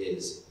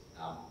 is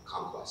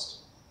conquest.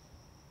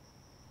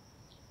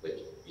 Like,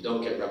 you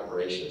don't get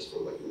reparations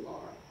for what you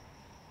are,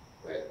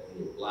 right?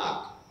 When you're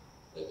black,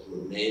 like, you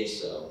were made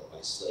so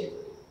by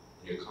slavery.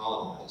 When you're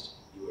colonized,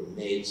 you were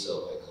made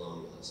so by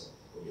colonialism.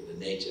 When you're the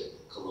native,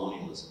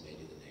 colonialism made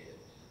you the native.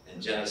 And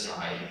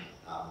genocide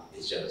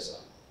is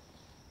genocide.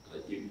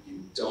 You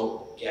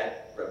don't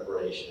get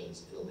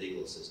reparations in a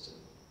legal system,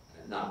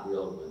 and not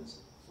real ones,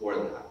 for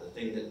that. The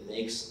thing that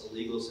makes a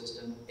legal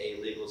system,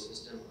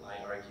 I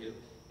argue,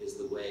 is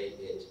the way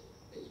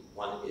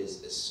one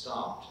is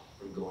stopped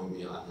from going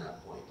beyond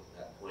that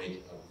point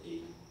of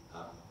the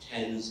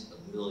tens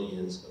of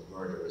millions of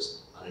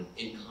murders on an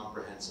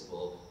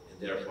incomprehensible and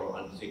therefore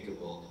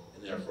unthinkable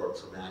and therefore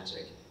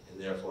traumatic and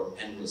therefore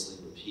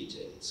endlessly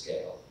repeated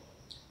scale.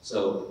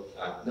 So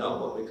no,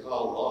 what we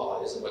call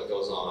law isn't what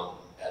goes on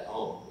at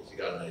home if you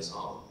got a nice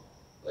home.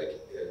 Like,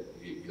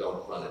 you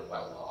don't run it by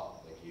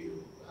law. Like,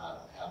 you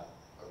have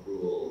a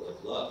rule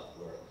of love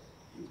where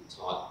you've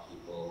taught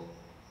people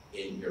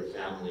in your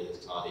family,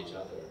 has taught each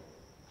other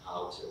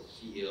how to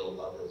feel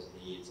others'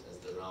 needs as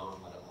their own,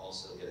 how to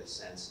also get a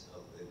sense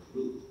of the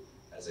group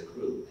as a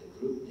group and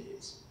group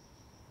needs.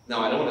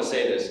 Now, I don't want to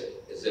say this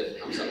as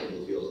if I'm someone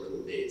who feels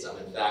group needs. I'm,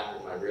 in fact,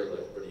 in my real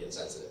life, pretty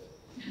insensitive.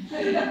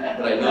 But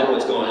I know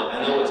what's going on.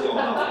 I know what's going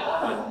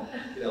on.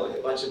 You know, like,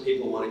 a bunch of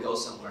people want to go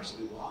somewhere. Should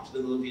we walk to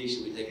the movie?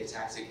 Should we take a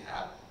taxi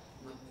cab?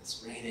 I'm like,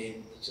 it's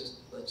raining.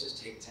 Let's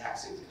just take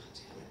taxis. God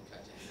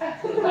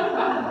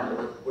damn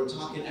it. We're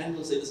talking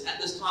endlessly.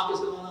 This talk is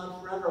going on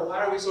forever.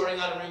 Why are we sorting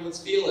out everyone's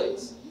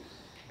feelings?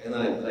 And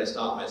then I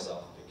stop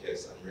myself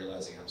because I'm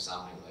realizing I'm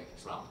sounding like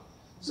Trump.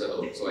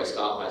 So I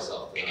stop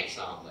myself to not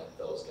sound like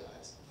those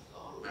guys.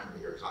 Oh, remember,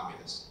 you're a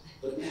communist,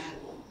 but a bad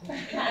one.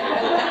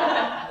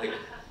 Like,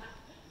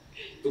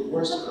 the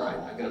worst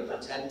kind. I'm going to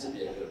pretend to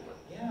be a good one.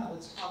 Yeah,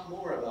 let's talk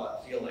more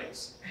about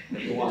feelings. And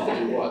who wants to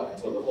do what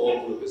until the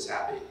whole group is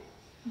happy.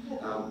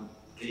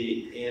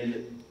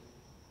 In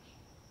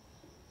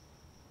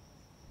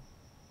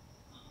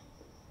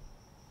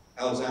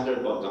Alexander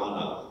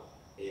Bogdanov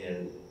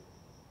in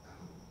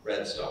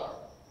Red Star,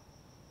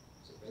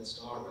 is it Red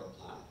Star or Red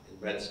Planet? In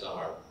Red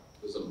Star,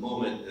 there's a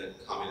moment in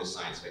communist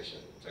science fiction,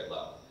 which I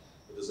love.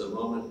 But there's a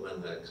moment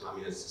when the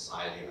communist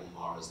society on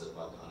Mars that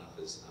Bogdanov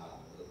has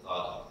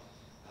thought of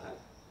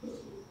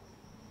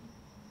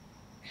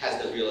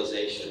has the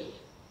realization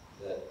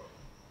that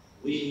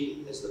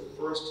we, as the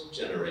first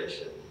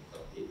generation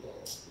of people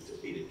who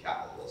defeated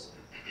capitalism,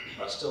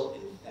 are still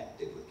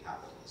infected with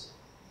capitalism.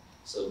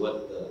 So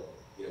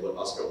what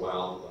Oscar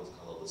Wilde once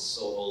called the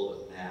soul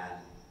of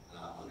man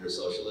under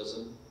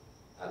socialism,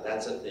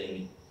 that's a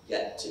thing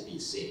yet to be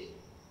seen,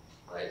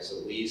 right?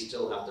 So we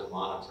still have to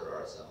monitor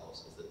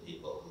ourselves as the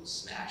people who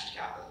smashed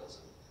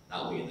capitalism.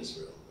 Not we in this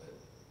room,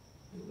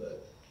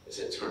 but as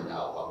it turned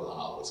out,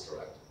 Bogdanov was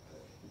correct.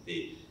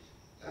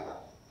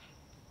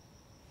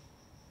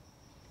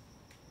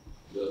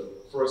 The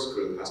first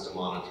group has to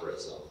monitor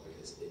itself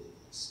because it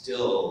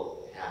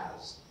still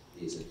has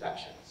these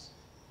infections,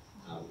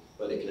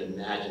 but it can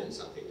imagine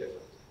something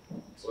different.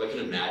 So I can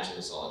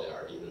imagine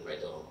solidarity even if I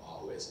don't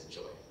always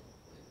enjoy it.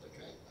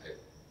 Like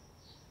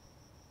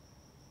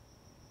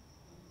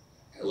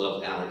I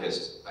love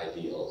anarchist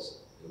ideals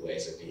and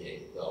ways of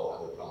being, though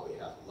I would probably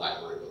have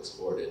library books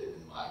hoarded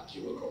in my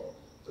cubicle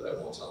that I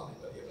won't tell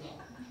anybody about.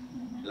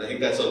 And I think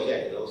that's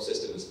okay. No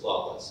system is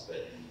flawless,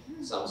 but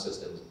some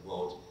systems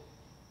won't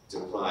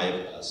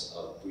deprive us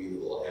of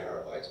breathable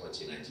air by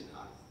 2099.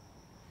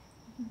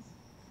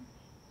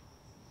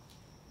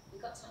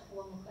 We've got time for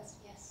one more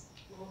question. Yes?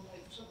 Well,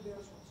 if somebody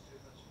else wants to,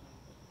 that's fine.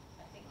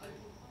 I think I can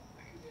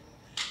do it.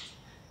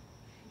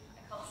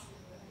 I can't see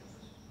the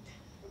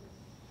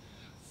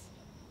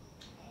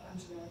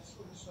Anthony, I just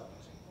want to start by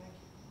saying thank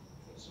you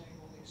for saying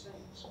all these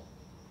things.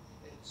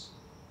 It's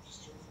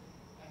just terrific.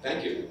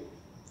 Thank you.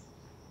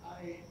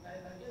 I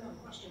do have a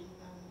question,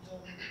 and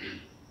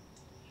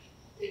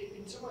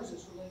in some ways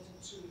it's related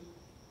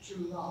to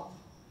love.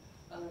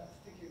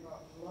 Thinking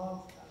about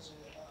love as a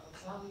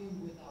value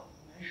without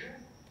measure,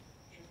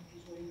 which I think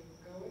is where you were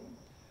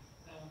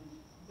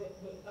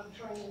but I'm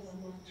trying in my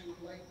mind to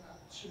relate that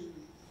to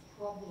the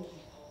problem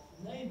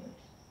of naming,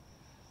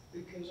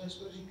 because I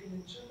suppose you can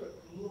interpret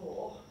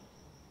law,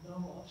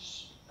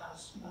 nomos,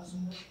 as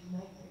naming,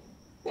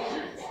 the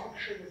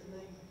function of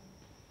naming.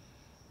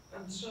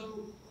 And so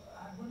I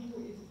wonder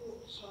what your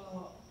thoughts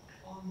are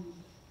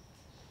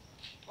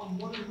on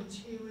what a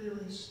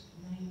materialist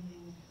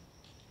naming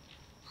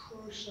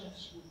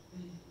process would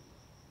be,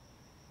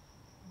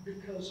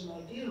 because an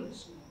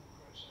idealist naming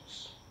process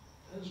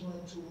has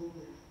led to all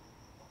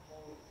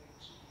the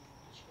things that you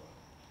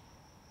described.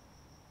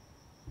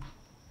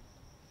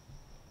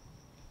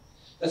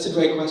 That's a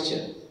great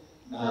question.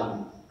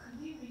 Could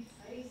we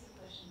rephrase the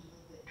question a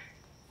little bit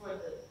for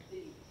the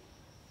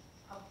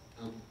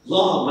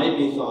Law might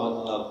be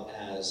thought of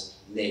as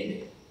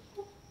naming.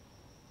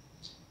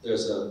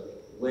 There's a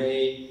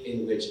way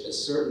in which a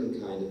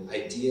certain kind of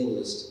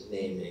idealist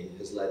naming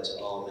has led to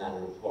all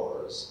manner of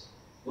horrors.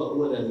 What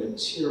would a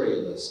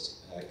materialist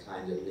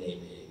kind of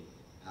naming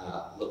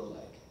look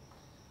like?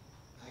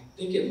 I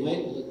think it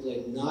might look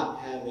like not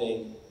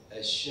having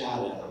a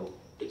shadow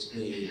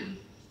between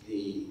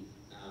the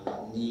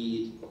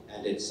need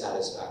and its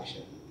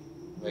satisfaction.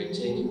 Right?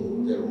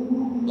 Taking the,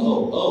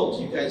 do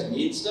you guys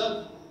need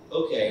stuff?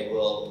 Okay,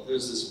 well,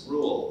 there's this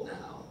rule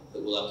now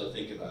that we'll have to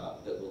think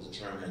about that will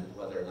determine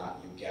whether or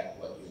not you get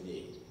what you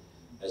need,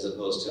 as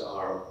opposed to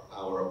our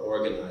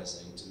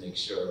organizing to make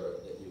sure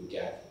that you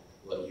get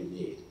what you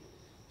need.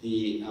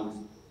 The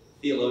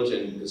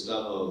theologian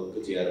Gustavo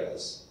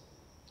Gutierrez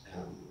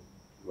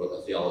wrote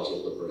A Theology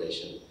of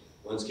Liberation,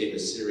 once gave a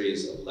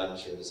series of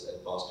lectures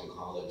at Boston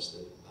College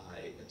that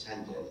I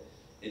attended,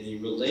 and he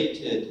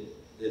related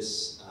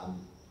this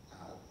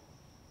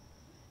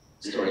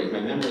story. In my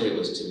memory it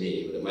was to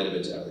me, but it might have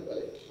been to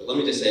everybody. But let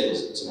me just say it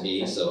was to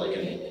me so I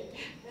can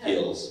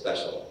feel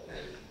special and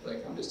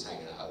like I'm just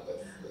hanging out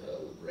with the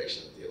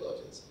liberation of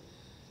theologians.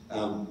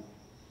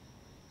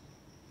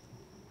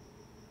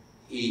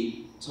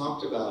 He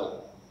talked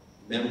about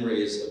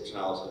memories of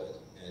childhood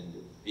and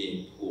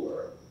being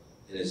poor,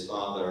 and his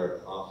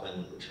father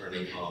often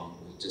returning home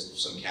with just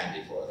some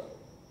candy for them.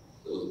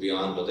 It was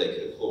beyond what they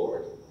could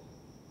afford,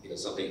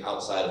 something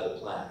outside of the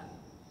plan,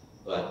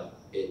 but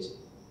it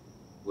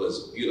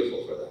was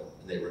beautiful for them,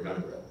 and they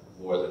remember it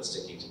more than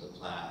sticking to the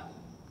plan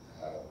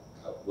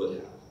would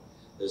have.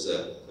 There's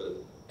a sort of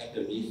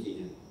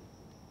Epimethean.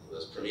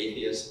 There's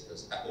Prometheus,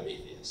 there's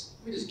Epimetheus.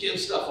 Let me just give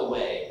stuff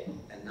away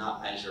and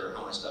not measure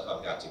how much stuff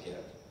I've got to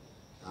give.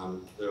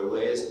 There are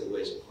ways in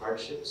which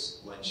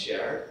hardships, when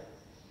shared,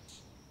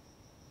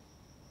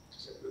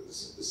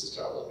 this is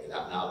terrible of me,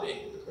 not now being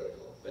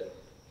hypocritical, but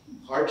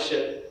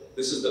hardship,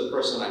 this is the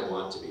person I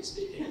want to be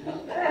speaking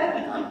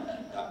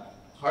about.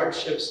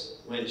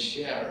 Hardships, when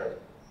shared,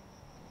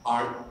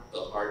 aren't the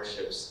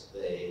hardships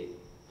they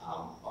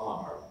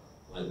are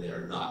when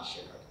they're not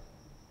shared.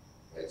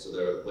 Right? So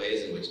there are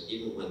ways in which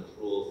even when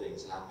cruel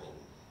things happen,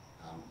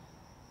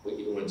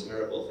 even when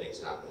terrible things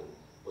happen,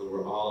 when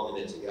we're all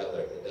in it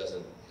together, it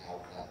doesn't have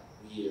that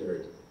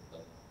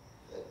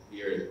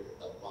weird,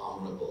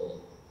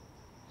 abominable,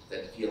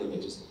 that feeling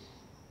of just,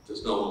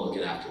 there's no one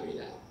looking after me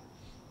now.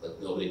 Like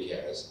nobody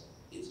cares.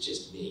 It's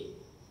just me.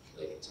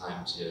 Like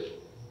time to,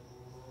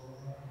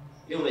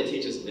 they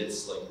teach us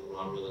myths like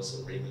Romulus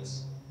and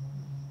Remus,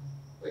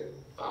 like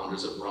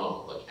founders of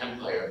Rome, like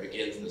empire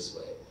begins this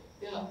way.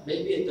 Yeah,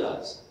 maybe it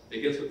does. It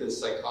begins with this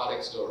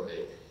psychotic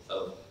story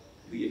of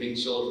leaving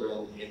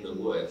children in the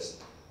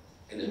woods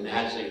and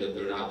imagining that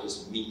they're not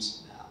just meat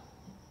now,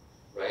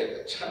 right?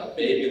 A child,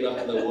 baby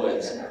left in the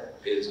woods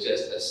is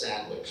just a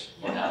sandwich,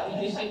 not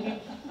a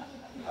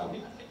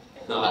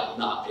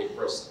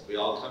person. We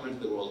all come into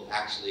the world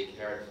actually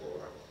cared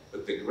for,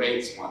 but the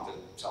greats want to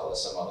tell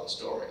us some other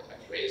story, like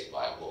raised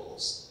by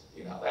wolves.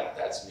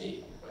 That's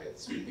me, right?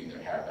 Sweeping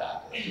their hair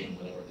back and doing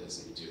whatever it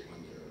is that you do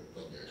when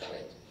you're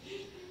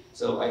great.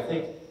 So I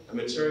think a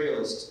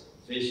materialist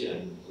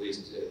vision, at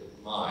least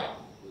mine,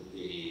 would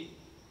be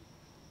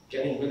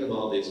getting rid of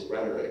all these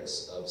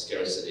rhetorics of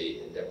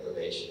scarcity and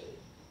deprivation,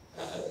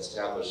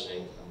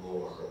 establishing a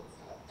more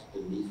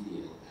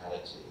Epimethean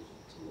attitude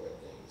toward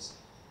things,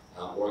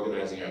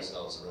 organizing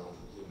ourselves around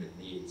human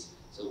needs.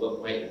 So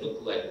what might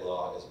look like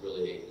law is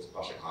really, as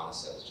Pasha Khan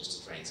says,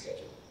 just a train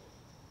schedule.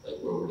 Like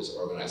where we're just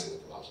organizing the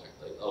project.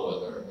 Like,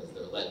 is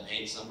there lead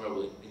paint somewhere?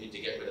 We need to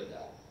get rid of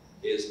that.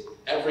 Is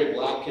every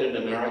black kid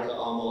in America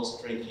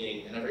almost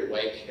drinking, and every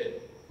white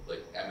kid, like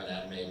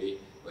Eminem maybe,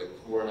 like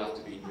poor enough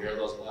to be near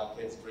those black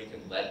kids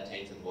drinking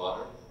lead-tainted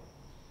water?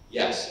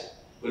 Yes.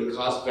 Would it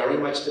cost very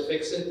much to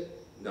fix it?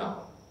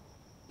 No.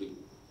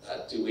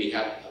 Do we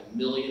have 1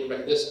 million?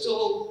 There's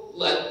still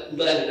lead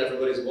in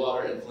everybody's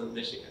water in Flint,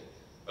 Michigan.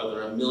 Are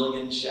there 1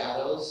 million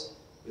shadows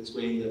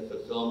between the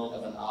fulfillment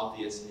of an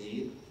obvious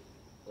need,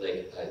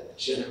 like a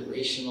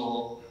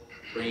generational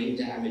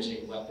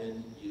brain-damaging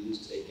weapon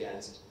used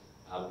against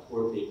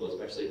poor people,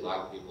 especially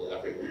black people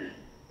everywhere?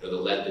 The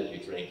lead that you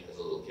drink as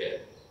a little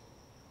kid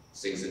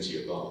sinks into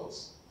your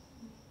bones.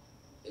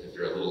 And if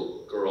you're a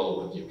little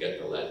girl, when you get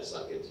the lead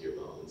sunk into your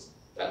bones,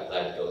 that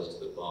lead goes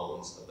to the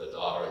bones of the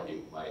daughter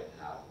you might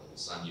have, or the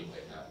son you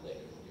might have later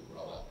when you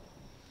umbrella.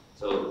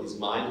 So these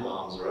mind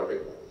bombs are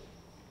everywhere.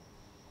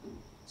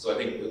 So I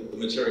think the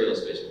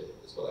materialist vision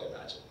is what I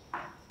imagine,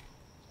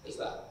 is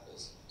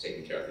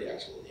taking care of the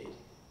actual need.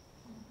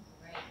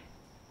 Great.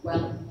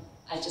 Well,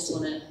 I just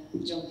want to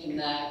jump in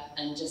there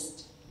and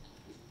just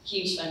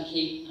huge thank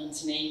you,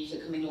 Anthony, for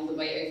coming all the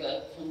way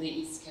over from the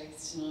East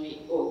Coast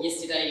tonight, or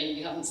yesterday, and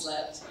you haven't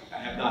slept. I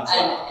have not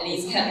slept. And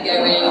he's kept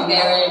going and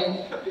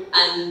going.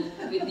 And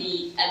with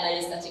the MA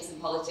Aesthetics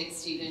and Politics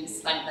students,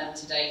 thank them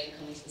today for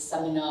coming to the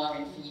seminar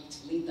and for you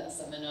to lead that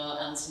seminar,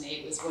 Anthony.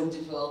 It was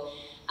wonderful.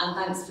 And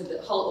thanks for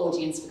the whole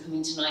audience for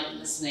coming tonight and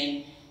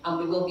listening. And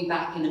we will be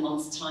back in a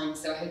month's time,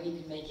 so I hope you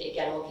can make it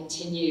again. We'll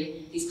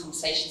continue these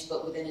conversations,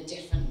 but within a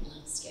different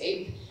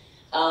landscape.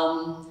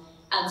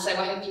 And so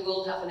I hope you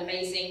all have an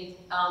amazing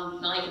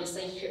night and a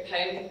safe trip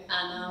home,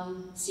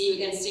 and see you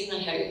again soon,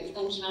 I hope.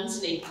 Thank you,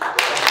 Anthony.